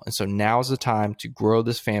of the tunnel. And so now is the time to grow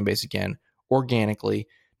this fan base again organically,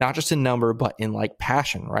 not just in number, but in like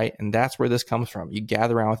passion, right? And that's where this comes from. You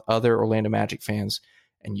gather around with other Orlando Magic fans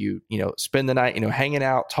and you spend the night, hanging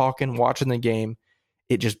out, talking, watching the game.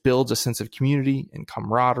 It just builds a sense of community and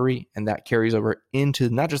camaraderie, and that carries over into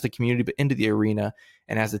not just the community, but into the arena.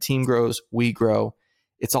 And as the team grows, we grow.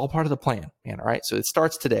 It's all part of the plan, man. All right. So it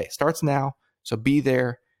starts today, starts now. So be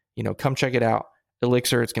there, come check it out.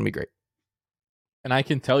 Elixir, it's going to be great. And I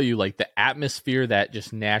can tell you, like, the atmosphere that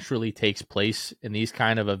just naturally takes place in these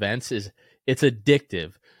kind of events it's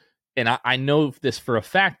addictive. And I know this for a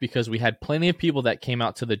fact because we had plenty of people that came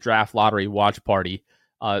out to the draft lottery watch party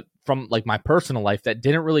from like my personal life that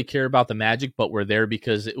didn't really care about the Magic, but were there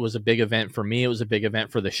because it was a big event for me. It was a big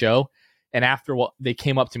event for the show. And after they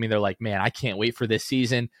came up to me, they're like, man, I can't wait for this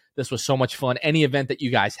season. This was so much fun. Any event that you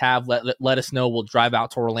guys have, let us know. We'll drive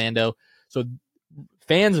out to Orlando. So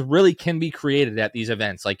fans really can be created at these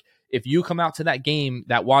events. Like, if you come out to that game,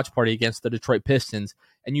 that watch party against the Detroit Pistons,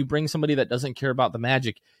 and you bring somebody that doesn't care about the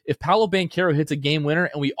Magic, if Paolo Banchero hits a game winner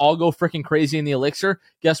and we all go freaking crazy in the Elixir,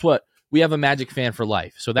 guess what? We have a Magic fan for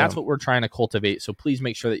life. So that's what we're trying to cultivate. So please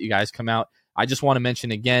make sure that you guys come out. I just want to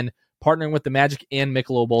mention again, partnering with the Magic and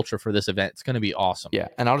Michelob Ultra for this event. It's going to be awesome. Yeah,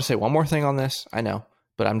 and I'll just say one more thing on this. I know,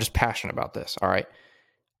 but I'm just passionate about this. All right.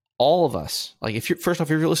 All of us, like, if you're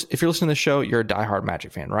listening to the show, you're a diehard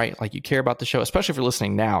Magic fan, right? Like, you care about the show, especially if you're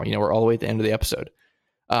listening now. We're all the way at the end of the episode.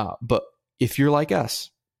 But if you're like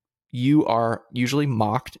us, you are usually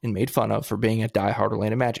mocked and made fun of for being a diehard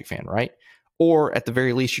Orlando Magic fan, right? Or at the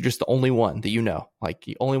very least, you're just the only one that like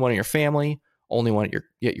the only one in your family, only one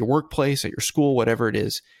at your workplace, at your school, whatever it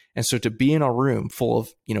is. And so to be in a room full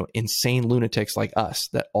of, insane lunatics like us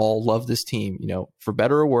that all love this team, for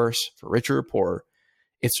better or worse, for richer or poorer,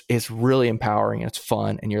 it's really empowering and it's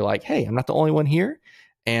fun. And you're like, hey, I'm not the only one here.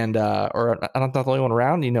 And, or I'm not the only one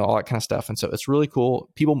around, all that kind of stuff. And so it's really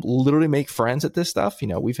cool. People literally make friends at this stuff.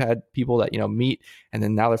 We've had people that, meet and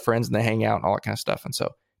then now they're friends and they hang out and all that kind of stuff. And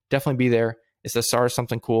so definitely be there. It's the start of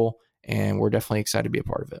something cool. And we're definitely excited to be a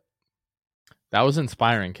part of it. That was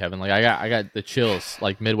inspiring, Kevin. Like, I got the chills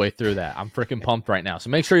like midway through that. I'm freaking pumped right now.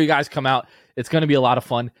 So make sure you guys come out. It's going to be a lot of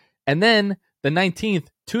fun. And then the 19th,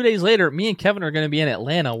 2 days later, me and Kevin are going to be in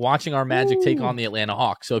Atlanta watching our Magic take on the Atlanta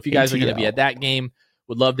Hawks. So if you guys are going to be at that game,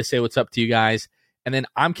 would love to say what's up to you guys. And then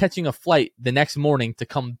I'm catching a flight the next morning to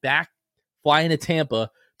come back, fly into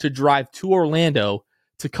Tampa to drive to Orlando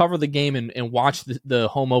to cover the game and watch the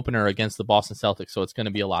home opener against the Boston Celtics. So it's going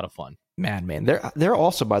to be a lot of fun. Man, they're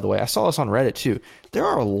also, by the way, I saw this on Reddit too. There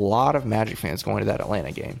are a lot of Magic fans going to that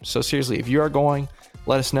Atlanta game. So seriously, if you are going,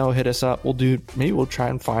 let us know, hit us up. Maybe we'll try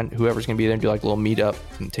and find whoever's going to be there and do like a little meetup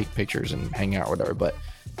and take pictures and hang out or whatever. But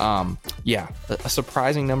a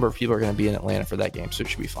surprising number of people are going to be in Atlanta for that game. So it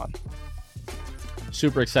should be fun.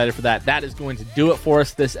 Super excited for that. That is going to do it for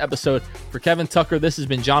us this episode. For Kevin Tucker, this has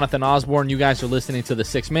been Jonathan Osborne. You guys are listening to The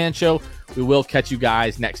Sixth Man Show. We will catch you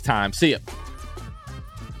guys next time. See ya.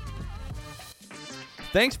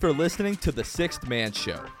 Thanks for listening to The Sixth Man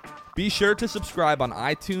Show. Be sure to subscribe on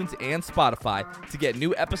iTunes and Spotify to get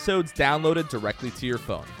new episodes downloaded directly to your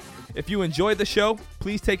phone. If you enjoyed the show,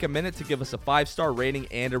 please take a minute to give us a 5-star rating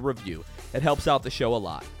and a review. It helps out the show a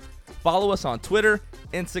lot. Follow us on Twitter,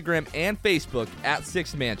 Instagram, and Facebook at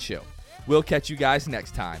Sixth Man Show. We'll catch you guys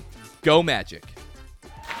next time. Go Magic!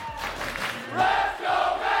 Let's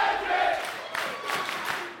go Magic!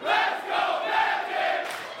 Let's go Magic!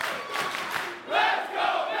 Let's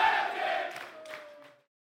go Magic!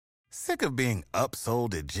 Sick of being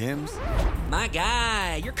upsold at gyms? My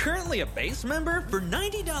guy, you're currently a base member? For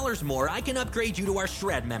 $90 more, I can upgrade you to our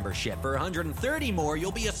Shred membership. For $130 more,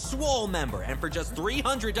 you'll be a Swole member. And for just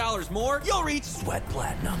 $300 more, you'll reach Sweat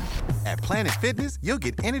Platinum. At Planet Fitness, you'll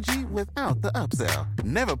get energy without the upsell.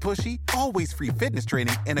 Never pushy, always free fitness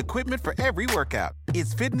training and equipment for every workout.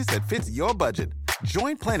 It's fitness that fits your budget.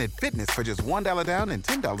 Join Planet Fitness for just $1 down and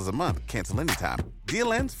 $10 a month. Cancel anytime.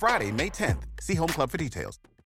 Deal ends Friday, May 10th. See Home Club for details.